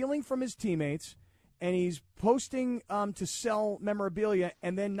stealing from his teammates. And he's posting to sell memorabilia,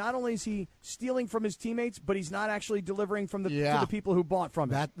 and then not only is he stealing from his teammates, but he's not actually delivering to the people who bought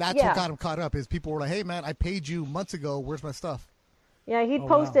from him. That's what got him caught up. Is people were like, "Hey, man, I paid you months ago. Where's my stuff?" Yeah, he'd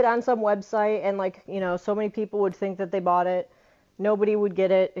post it on some website, and so many people would think that they bought it. Nobody would get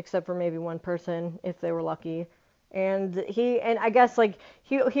it except for maybe one person if they were lucky. And I guess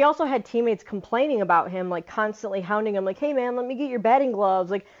he also had teammates complaining about him, constantly hounding him, "Hey man, let me get your batting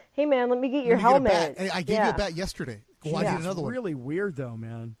gloves. Hey man, let me get your helmet." I gave you a bat yesterday. Well, I need another one. Really weird though,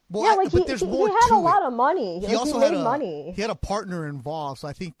 man. Well, but there's more to it. He had a lot of money. He also made money. He had a partner involved, so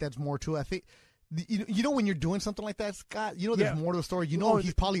I think that's more to it. I think. When you're doing something like that, Scott, there's more to the story. He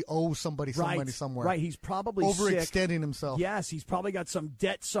probably owes somebody some money somewhere. Right, he's probably overextending himself. Yes, he's probably got some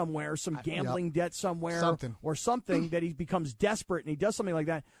debt somewhere, some gambling debt somewhere, or something that he becomes desperate and he does something like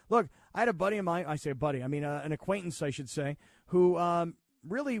that. Look, I had a buddy of mine. I say a buddy, I mean an acquaintance, I should say, who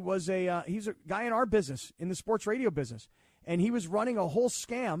really was he's a guy in our business, in the sports radio business, and he was running a whole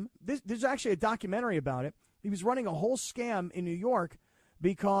scam. There's actually a documentary about it. He was running a whole scam in New York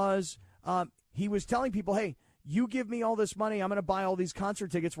because. He was telling people, hey, you give me all this money, I'm going to buy all these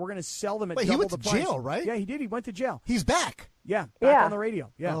concert tickets. We're going to sell them at Wait, double he went the to price. jail, right? Yeah, he did. He went to jail. He's back. Yeah, back Yeah. on the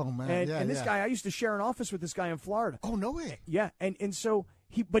radio. Yeah. Oh, man. And this guy, I used to share an office with this guy in Florida. Oh, no way. Yeah, and so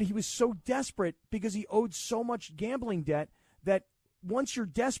he was so desperate because he owed so much gambling debt that once you're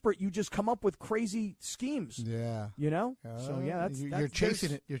desperate, you just come up with crazy schemes. Yeah. You know? So, yeah, that's you're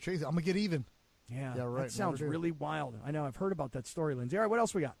chasing it. You're chasing it. I'm going to get even. Yeah, Yeah, right. that sounds really wild. I know. I've heard about that story, Lindsay. All right, what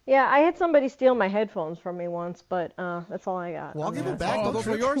else we got? Yeah, I had somebody steal my headphones from me once, but that's all I got. Well, I'll give them back. Oh, those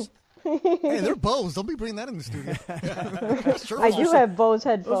were yours? Hey, they're Bose. Don't be bringing that in the studio. Sure, I do have Bose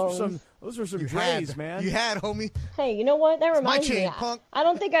headphones. Those are some you Dre's, had, man. You had, homie. Hey, you know what? That my reminds chain, me. punk. I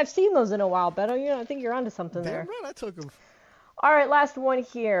don't think I've seen those in a while, Beto. I think you're onto something there. Damn right, I took them. All right, last one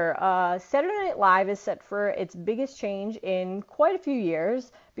here. Saturday Night Live is set for its biggest change in quite a few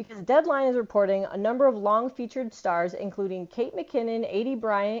years because Deadline is reporting a number of long-featured stars, including Kate McKinnon, A.D.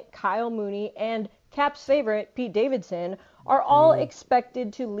 Bryant, Kyle Mooney, and Cap's favorite, Pete Davidson, are all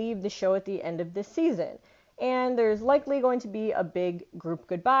expected to leave the show at the end of this season. And there's likely going to be a big group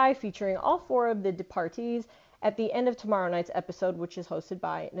goodbye featuring all 4 of the departees at the end of tomorrow night's episode, which is hosted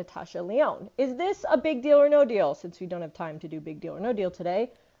by Natasha Lyonne. Is this a big deal or no deal? Since we don't have time to do big deal or no deal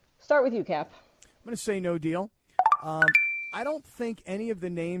today, start with you, Cap. I'm going to say no deal. I don't think any of the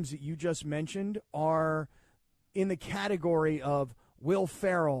names that you just mentioned are in the category of Will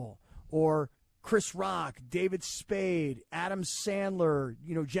Ferrell or Chris Rock, David Spade, Adam Sandler,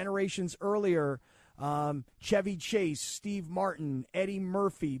 generations earlier, Chevy Chase, Steve Martin, Eddie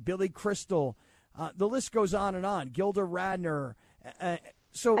Murphy, Billy Crystal. The list goes on and on. Gilda Radner.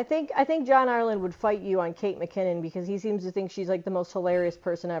 So I think John Ireland would fight you on Kate McKinnon because he seems to think she's like the most hilarious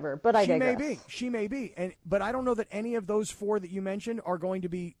person ever. But I digress. She may be. But I don't know that any of those 4 that you mentioned are going to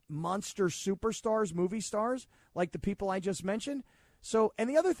be monster superstars, movie stars, like the people I just mentioned. So, and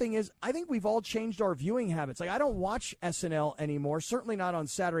the other thing is, I think we've all changed our viewing habits. Like, I don't watch SNL anymore, certainly not on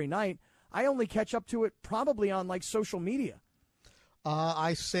Saturday night. I only catch up to it probably on, like, social media.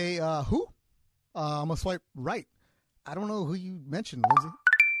 I say, who? I'm going to swipe right. I don't know who you mentioned, Lindsay.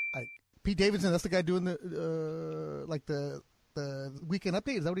 Pete Davidson, that's the guy doing the weekend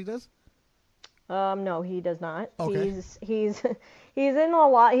update. Is that what he does? No, he does not. Okay. He's in a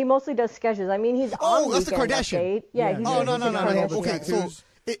lot. He mostly does sketches. I mean, he's on that's the Weekend Kardashian. Update. Yeah. He's No. Kardashian. Okay, so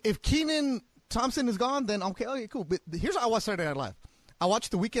if Kenan Thompson is gone, then okay, cool. But here's how I watch Saturday Night Live. I watch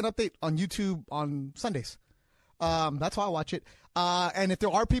the weekend update on YouTube on Sundays. That's how I watch it. And if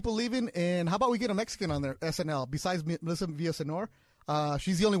there are people leaving, and how about we get a Mexican on there, SNL, besides Melissa Villasenor?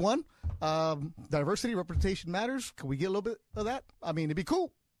 She's the only one. Diversity, representation matters. Can we get a little bit of that? I mean, it'd be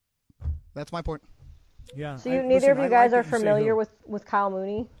cool. That's my point. Yeah. So neither of you guys are familiar with Kyle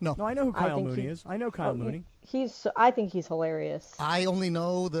Mooney? No, I know who Kyle Mooney is. I know Kyle Mooney. I think he's hilarious. I only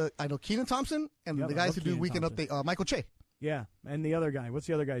know Kenan Thompson and the guys who do Weekend Update. Michael Che. Yeah, and the other guy. What's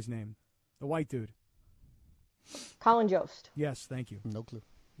the other guy's name? The white dude. Colin Jost. Yes, thank you. No clue.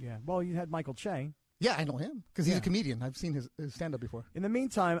 Yeah. Well, you had Michael Che. Yeah, I know him because he's a comedian. I've seen his stand-up before. In the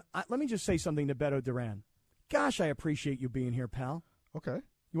meantime, let me just say something to Beto Duran. Gosh, I appreciate you being here, pal. Okay.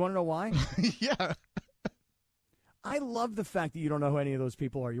 You want to know why? Yeah. I love the fact that you don't know who any of those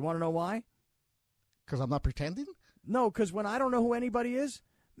people are. You want to know why? Because I'm not pretending? No, because when I don't know who anybody is,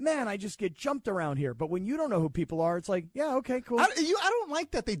 man, I just get jumped around here. But when you don't know who people are, it's like, yeah, okay, cool. I don't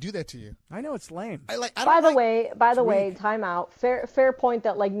like that they do that to you. I know it's lame. By the way, time out. Fair point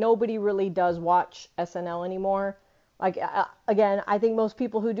that like nobody really does watch SNL anymore. Like again, I think most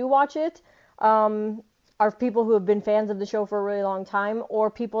people who do watch it are people who have been fans of the show for a really long time,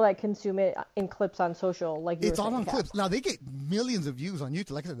 or people that consume it in clips on social. Like it's all on clips. Now they get millions of views on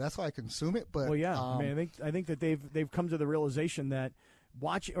YouTube. Like I said, that's why I consume it. But well, yeah, I think that they've come to the realization that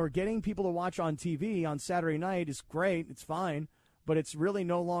getting people to watch on TV on Saturday night is great. It's fine. But it's really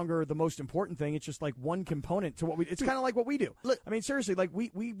no longer the most important thing. It's just like one component to what we. It's kind of like what we do. Look, I mean, seriously, like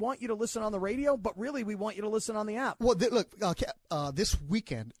we want you to listen on the radio, but really we want you to listen on the app. Well, this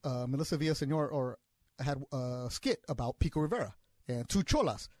weekend, Melissa Villasenor had a skit about Pico Rivera and two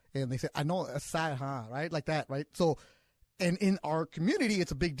cholas, and they said, "I know it's sad, huh?" Right, like that, right? So, and in our community,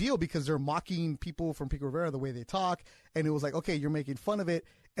 it's a big deal because they're mocking people from Pico Rivera the way they talk, and it was like, okay, you're making fun of it.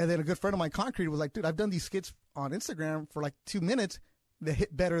 And then a good friend of mine, Concrete, was like, dude, I've done these skits on Instagram for like 2 minutes that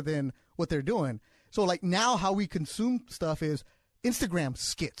hit better than what they're doing. So like now how we consume stuff is Instagram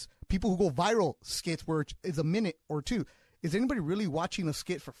skits, people who go viral skits where it's a minute or two. Is anybody really watching a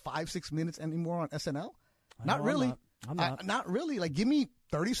skit for 5-6 minutes anymore on SNL? Not really. I'm not. Not really. Like give me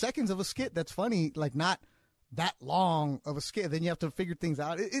 30 seconds of a skit that's funny, like not that long of a scale. Then you have to figure things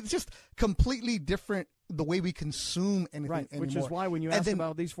out. It's just completely different the way we consume anything anymore. Which is why when you ask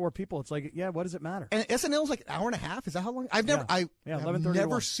about these 4 people, it's like, yeah, what does it matter? And SNL is like an hour and a half. Is that how long? I've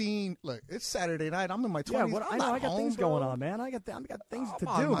never seen. Look, it's Saturday night. I'm in my 20s. Yeah, I got things going on, man. I got things to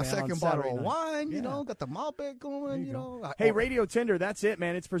do. My second bottle of wine. You know, got the Malbec going. You know. Hey, Radio Tinder. That's it,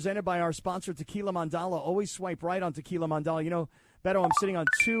 man. It's presented by our sponsor, Tequila Mandala. Always swipe right on Tequila Mandala. You know, Beto, I'm sitting on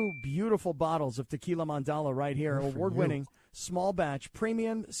 2 beautiful bottles of Tequila Mandala right here. Award-winning, small batch,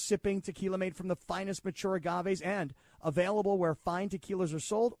 premium sipping tequila made from the finest mature agaves and available where fine tequilas are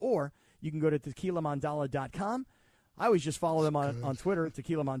sold, or you can go to tequilamandala.com. I always just follow them on Twitter,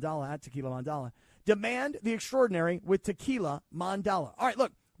 Tequila Mandala, at Tequila Mandala. Demand the extraordinary with Tequila Mandala. All right,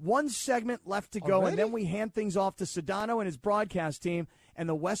 look, 1 segment left to go, and then we hand things off to Sedano and his broadcast team and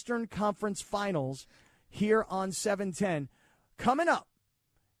the Western Conference Finals here on 710. Coming up,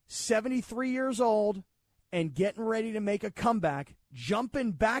 73 years old and getting ready to make a comeback,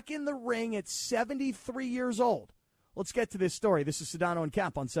 jumping back in the ring at 73 years old. Let's get to this story. This is Sedano and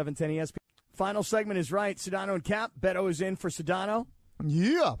Kap on 710 ESPN. Final segment is right. Sedano and Kap. Beto is in for Sedano.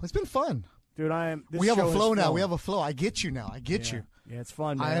 Yeah, it's been fun. Dude, we have a flow now. We have a flow. I get you now. I get you. Yeah, it's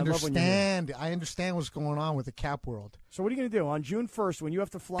fun, man. I understand. I understand what's going on with the Kap world. So what are you going to do? On June 1st, when you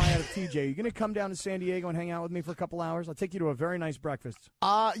have to fly out of TJ, you're going to come down to San Diego and hang out with me for a couple hours? I'll take you to a very nice breakfast.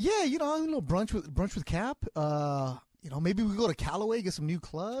 Yeah, you know, a little brunch with Kap. You know, maybe we go to Callaway, get some new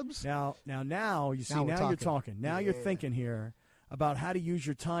clubs. Now you're talking. Now you're thinking here about how to use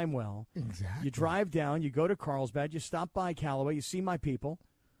your time well. Exactly. You drive down, you go to Carlsbad, you stop by Callaway, you see my people.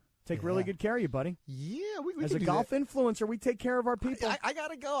 Take really good care of you, buddy. Yeah, we As can a do golf that. influencer, we take care of our people. I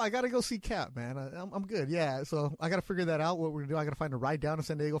gotta go. I gotta go see Kap, man. I'm good. Yeah, so I gotta figure that out. What we're gonna do? I gotta find a ride down to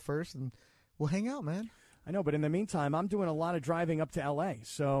San Diego first, and we'll hang out, man. I know, but in the meantime, I'm doing a lot of driving up to L.A.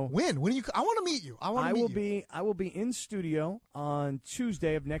 So when are you? I want to meet you. I will be in studio on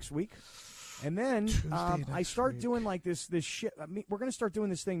Tuesday of next week, and then I start doing like this shit. We're gonna start doing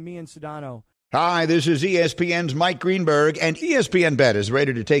this thing, me and Sedano. Hi, this is ESPN's Mike Greenberg, and ESPN Bet is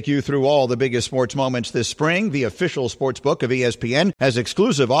ready to take you through all the biggest sports moments this spring. The official sports book of ESPN has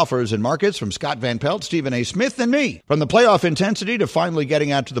exclusive offers and markets from Scott Van Pelt, Stephen A. Smith, and me. From the playoff intensity to finally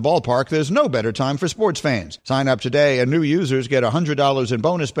getting out to the ballpark, there's no better time for sports fans. Sign up today, and new users get $100 in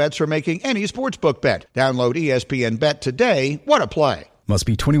bonus bets for making any sportsbook bet. Download ESPN Bet today. What a play. Must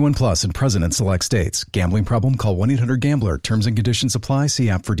be 21 plus and present in select states. Gambling problem? Call 1-800-GAMBLER. Terms and conditions apply. See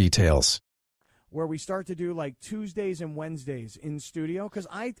app for details. Where we start to do like Tuesdays and Wednesdays in studio, because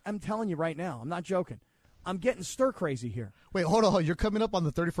I'm telling you right now, I'm not joking. I'm getting stir crazy here. Wait, hold on. You're coming up on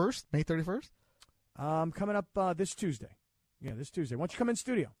the 31st, May 31st? Coming up this Tuesday. Yeah, this Tuesday. Why don't you come in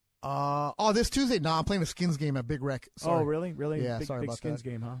studio? This Tuesday? No, I'm playing a Skins game at Big Rec. Sorry. Oh, really? Really? Yeah, big, sorry big about Skins that.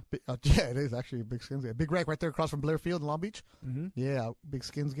 game, huh? Yeah, it is actually a big Skins game. Big Rec right there across from Blair Field in Long Beach. Mm-hmm. Yeah, big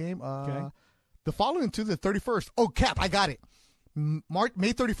Skins game. Okay. The following Tuesday, the 31st. Oh, Kap, I got it. May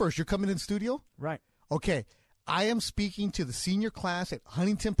 31st, you're coming in studio? Right. Okay, I am speaking to the senior class at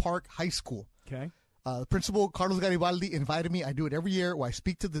Huntington Park High School. Okay. Principal Carlos Garibaldi invited me. I do it every year where I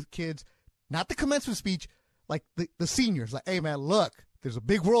speak to the kids, not the commencement speech, like the seniors. Like, hey, man, look, there's a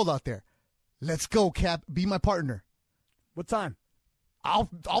big world out there. Let's go, Kap. Be my partner. What time? I'll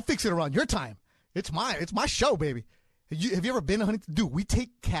fix it around your time. It's my show, baby. Have you ever been to Huntington? Dude, we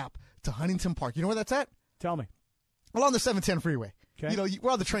take Kap to Huntington Park. You know where that's at? Tell me. Along the 710 freeway. Okay. You know, we're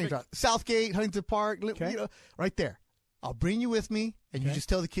on the train route. Southgate, Huntington Park, okay. You know, right there. I'll bring you with me, and you just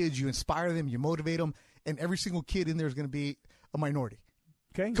tell the kids, you inspire them, you motivate them, and every single kid in there is going to be a minority.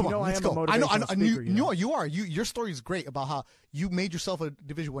 Okay. Come on, let's go. I know you are. Your story is great about how you made yourself a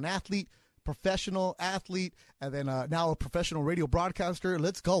Division I athlete, professional athlete, and then now a professional radio broadcaster.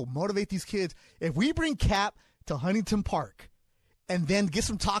 Let's go. Motivate these kids. If we bring Kap to Huntington Park and then get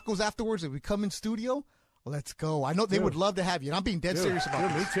some tacos afterwards and we come in studio, let's go. I know they would love to have you, and I'm being dead serious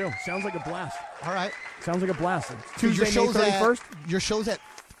about this. Me too. Sounds like a blast. All right. Sounds like a blast. Tuesday, May 31st? Your show's at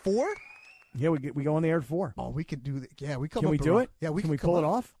 4? Yeah, we go on the air at 4. Oh, we could do that. Yeah, we come Can up we do around. it? Yeah, we can we come pull up. it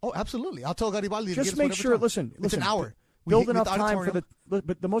off? Oh, absolutely. I'll tell Garibaldi to get Just us make whatever sure, time. listen. It's an hour. Build enough time for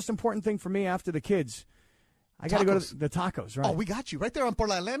but the most important thing for me after the kids, I got to go to the tacos, right? Oh, we got you. Right there on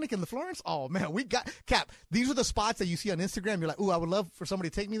Portland Atlantic and the Florence. Oh, man, we got Kap. These are the spots that you see on Instagram. You're like, ooh, I would love for somebody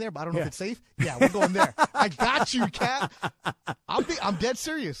to take me there, but I don't know if it's safe. Yeah, we're going there. I got you, Kap. I'm dead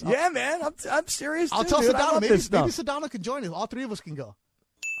serious. Yeah, man. I'm serious, I'll too, tell dude. Sedano. Maybe Sedano can join us. All three of us can go.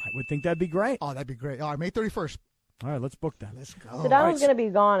 I would think that'd be great. Oh, that'd be great. All right, May 31st. All right, let's book that. Let's go. Sedano's going to be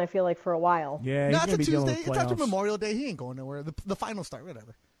gone, I feel like, for a while. Yeah, no, he's it's a be Tuesday. It's after Memorial Day. He ain't going nowhere. The finals start,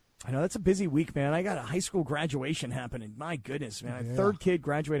 whatever. I know that's a busy week, man. I got a high school graduation happening. My goodness, man. Third kid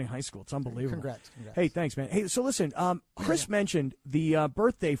graduating high school. It's unbelievable. Congrats. Hey, thanks, man. Hey, so listen, Chris mentioned the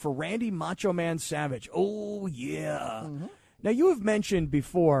birthday for Randy Macho Man Savage. Oh, yeah. Mm-hmm. Now, you have mentioned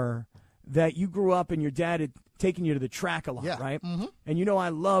before that you grew up and your dad had taken you to the track a lot, right? Mm-hmm. And you know I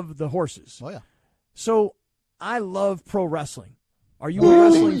love the horses. Oh, yeah. So I love pro wrestling. Are you a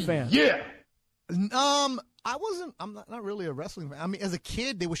wrestling fan? Yeah. I'm not really a wrestling fan. I mean, as a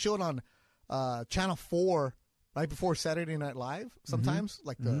kid, they would show it on Channel 4 right before Saturday Night Live sometimes,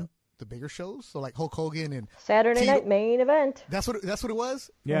 like the bigger shows. So like Hulk Hogan and Saturday Night Main Event. That's what it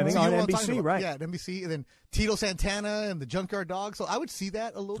was? Yeah, I think on NBC, right. Yeah, NBC. And then Tito Santana and the Junkyard Dog. So I would see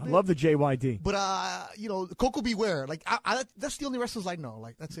that a little bit. I love the JYD. But, Coco Beware. Like, that's the only wrestlers I know.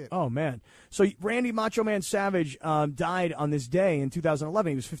 Like, that's it. Oh, man. So Randy Macho Man Savage died on this day in 2011.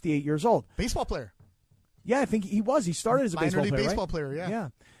 He was 58 years old. Baseball player. Yeah, I think he was. He started as a baseball player, baseball player, yeah. Yeah.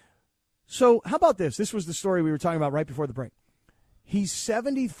 So how about this? This was the story we were talking about right before the break. He's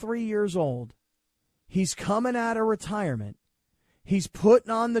 73 years old. He's coming out of retirement. He's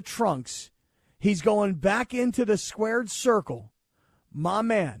putting on the trunks. He's going back into the squared circle. My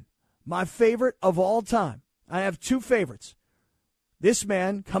man, my favorite of all time. I have two favorites. This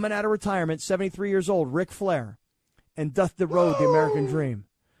man coming out of retirement, 73 years old, Ric Flair, and Doth the Road, the American Dream.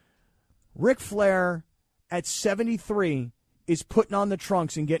 Ric Flair at 73 is putting on the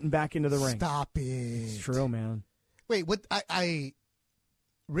trunks and getting back into the ring. Stop it. It's true, man. Wait, what?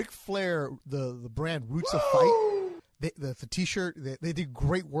 Ric Flair, the brand Roots of Fight, the T-shirt, they did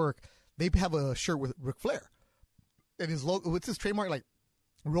great work. They have a shirt with Ric Flair. And his logo, what's his trademark? Like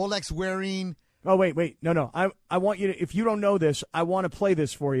Rolex wearing. Oh, wait. No. I want you to, if you don't know this, I want to play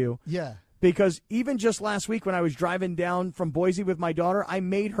this for you. Yeah. Because even just last week when I was driving down from Boise with my daughter, I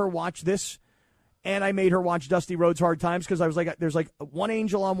made her watch this. And I made her watch Dusty Rhodes Hard Times because I was like, there's like one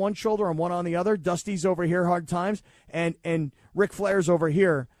angel on one shoulder and one on the other. Dusty's over here, Hard Times, and Ric Flair's over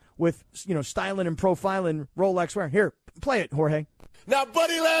here with, styling and profiling Rolex wearing. Here, play it, Jorge. Now,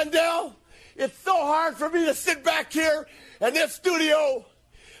 Buddy Landell, it's so hard for me to sit back here in this studio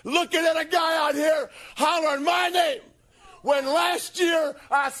looking at a guy out here hollering my name when last year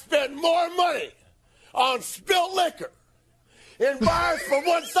I spent more money on spilt liquor in bars from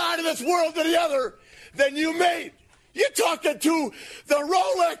one side of this world to the other than you made. You're talking to the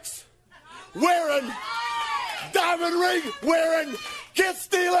Rolex wearing, diamond ring wearing, kid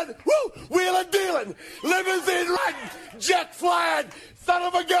stealing, wheeling dealing, limousine riding, jet flying, son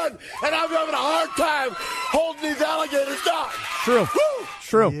of a gun, and I'm having a hard time holding these alligators down. True. Woo!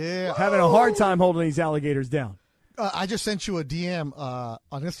 True. Yeah. Having a hard time holding these alligators down. I just sent you a DM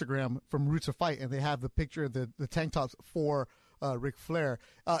on Instagram from Roots of Fight, and they have the picture of the tank tops for Ric Flair.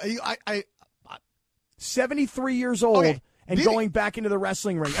 73 years old and going back into the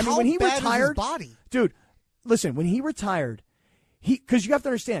wrestling ring. I mean, when he retired, dude, listen, when he retired, because you have to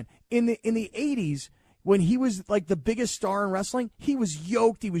understand, in the 80s, when he was like the biggest star in wrestling, he was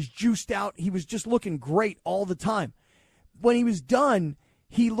yoked, he was juiced out, he was just looking great all the time. When he was done,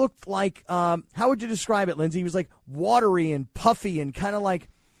 he looked like, how would you describe it, Lindsay? He was like watery and puffy and kind of like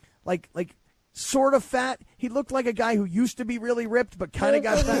sort of fat. He looked like a guy who used to be really ripped, but kind of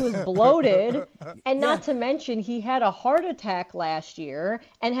got fat. He was bloated, and not to mention he had a heart attack last year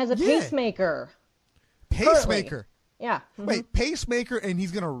and has a pacemaker. Pacemaker? Yeah. Mm-hmm. Wait, pacemaker, and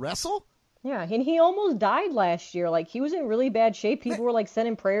he's going to wrestle? Yeah, and he almost died last year. Like, he was in really bad shape. People were, like,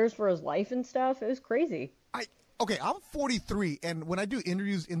 sending prayers for his life and stuff. It was crazy. I'm 43, and when I do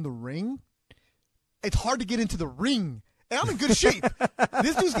interviews in the ring, it's hard to get into the ring. And I'm in good shape.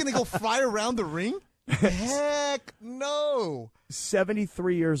 This dude's going to go fly around the ring? Heck no.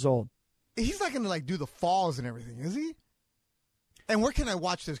 73 years old. He's not going to, do the falls and everything, is he? And where can I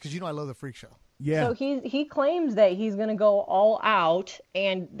watch this? Because I love the Freak Show. Yeah. So he claims that he's going to go all out,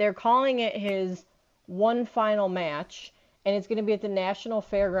 and they're calling it his one final match, and it's going to be at the National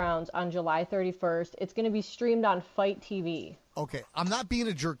Fairgrounds on July 31st. It's going to be streamed on Fight TV. Okay, I'm not being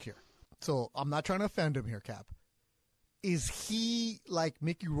a jerk here, so I'm not trying to offend him here, Cap. Is he like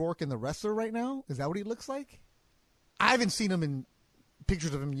Mickey Rourke in The Wrestler right now? Is that what he looks like? I haven't seen him in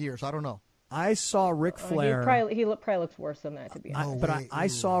pictures of him in years, so I don't know. I saw Ric Flair. He probably looks worse than that, to be honest. I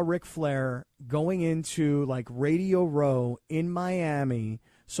saw Ric Flair going into Radio Row in Miami.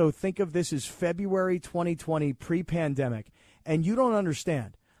 So think of this as February 2020, pre-pandemic. And you don't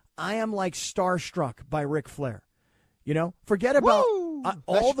understand. I am starstruck by Ric Flair. Forget about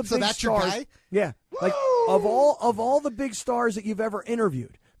all the big stars. So that's your guy? Yeah. Of all the big stars that you've ever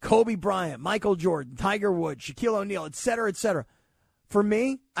interviewed, Kobe Bryant, Michael Jordan, Tiger Woods, Shaquille O'Neal, et cetera, et cetera. For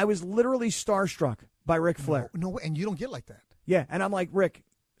me, I was literally starstruck by Ric Flair. No, and you don't get like that. Yeah, and I'm like, Rick,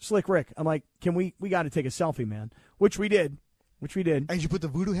 Slick Rick. I'm like, we got to take a selfie, man. Which we did. And did you put the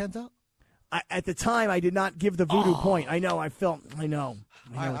voodoo hands out? At the time, I did not give the voodoo point. I know.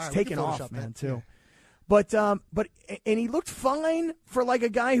 It's taken off, man, too. But he looked fine for like a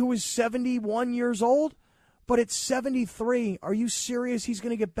guy who was 71 years old. But at 73, are you serious? He's going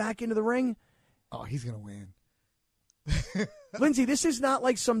to get back into the ring? Oh, he's going to win. Lindsay, this is not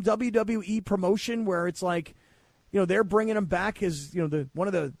like some WWE promotion where it's like, they're bringing him back as one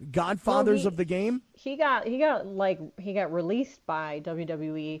of the godfathers of the game. He got released by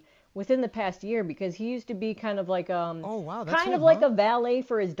WWE within the past year because he used to be kind of like a valet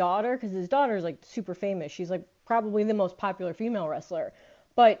for his daughter, because his daughter is like super famous. She's like probably the most popular female wrestler.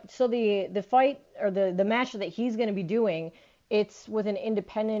 But so the fight or the match that he's going to be doing, it's with an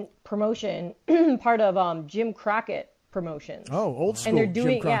independent promotion, part of Jim Crockett Promotions. Oh, old school. And they're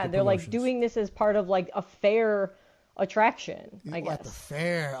doing they're like doing this as part of like a fair attraction, I guess. At the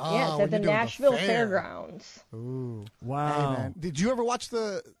fair. Oh, yeah, it's at the Nashville Fairgrounds. Ooh. Wow. Hey, man. Did you ever watch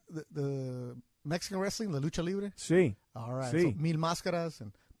the Mexican wrestling, the Lucha Libre? Sí. All right. Sí. So Mil Máscaras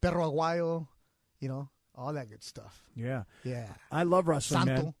and Perro Aguayo, all that good stuff. Yeah. Yeah. I love wrestling,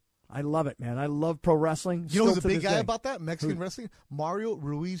 Santo. man. I love it, man. I love pro wrestling. You know who's a big guy day. about that? Mexican wrestling? Mario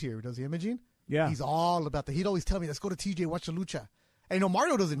Ruiz here, who does the imaging. Yeah. He's all about that. He'd always tell me, let's go to TJ, watch the lucha. And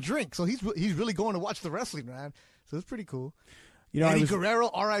Mario doesn't drink, so he's really going to watch the wrestling, man. So it's pretty cool. Eddie Guerrero,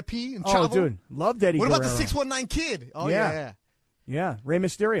 R.I.P. and Chavo. Oh, dude. Loved Eddie Guerrero. What about the 619 Kid? Oh, yeah. Yeah. Rey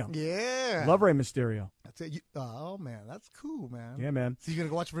Mysterio. Yeah. Love Rey Mysterio. That's it. Oh, man. That's cool, man. Yeah, man. So you going to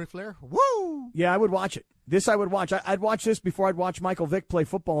go watch Ric Flair? Woo! Yeah, I would watch it. This I would watch. I'd watch this before I'd watch Michael Vick play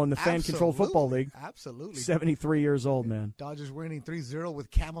football in the Fan-Controlled Football League. Absolutely. 73 years old, man. Dodgers winning 3-0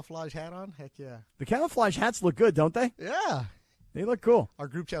 with camouflage hat on. Heck yeah. The camouflage hats look good, don't they? Yeah. They look cool. Our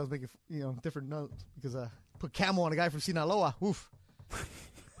group chat was making different notes because put camo on a guy from Sinaloa. Oof.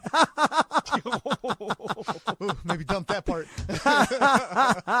 Ooh, maybe dump that part.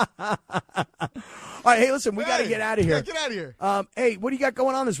 All right, hey, listen, we got to get out of here. Yeah, get out of here. Hey, what do you got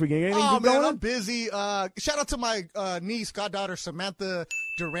going on this weekend? Anything man, going on? I'm busy. Shout out to my niece, goddaughter, Samantha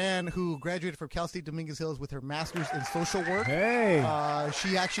Duran, who graduated from Cal State Dominguez Hills with her master's in social work. Hey.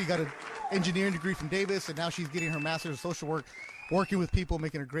 She actually got an engineering degree from Davis, and now she's getting her master's in social work, working with people,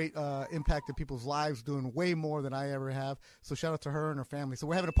 making a great impact in people's lives, doing way more than I ever have. So shout out to her and her family. So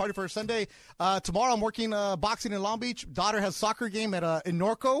we're having a party for her Sunday. Tomorrow I'm working boxing in Long Beach. Daughter has soccer game in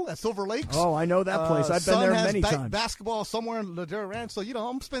Norco at Silver Lakes. Oh, I know that place. I've been there many times. Basketball somewhere in Ladera Ranch. So,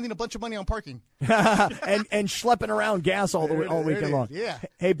 I'm spending a bunch of money on parking. and schlepping around gas all weekend long. Yeah.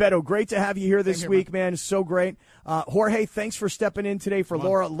 Hey, Beto, great to have you here this week, man. It's so great. Jorge, thanks for stepping in today for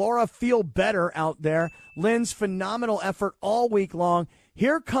Laura. Laura, feel better out there. Lynn's phenomenal effort all week long.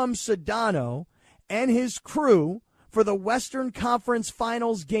 Here comes Sedano and his crew for the Western Conference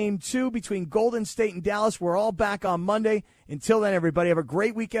Finals Game 2 between Golden State and Dallas. We're all back on Monday. Until then, everybody, have a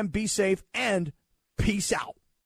great weekend. Be safe and peace out.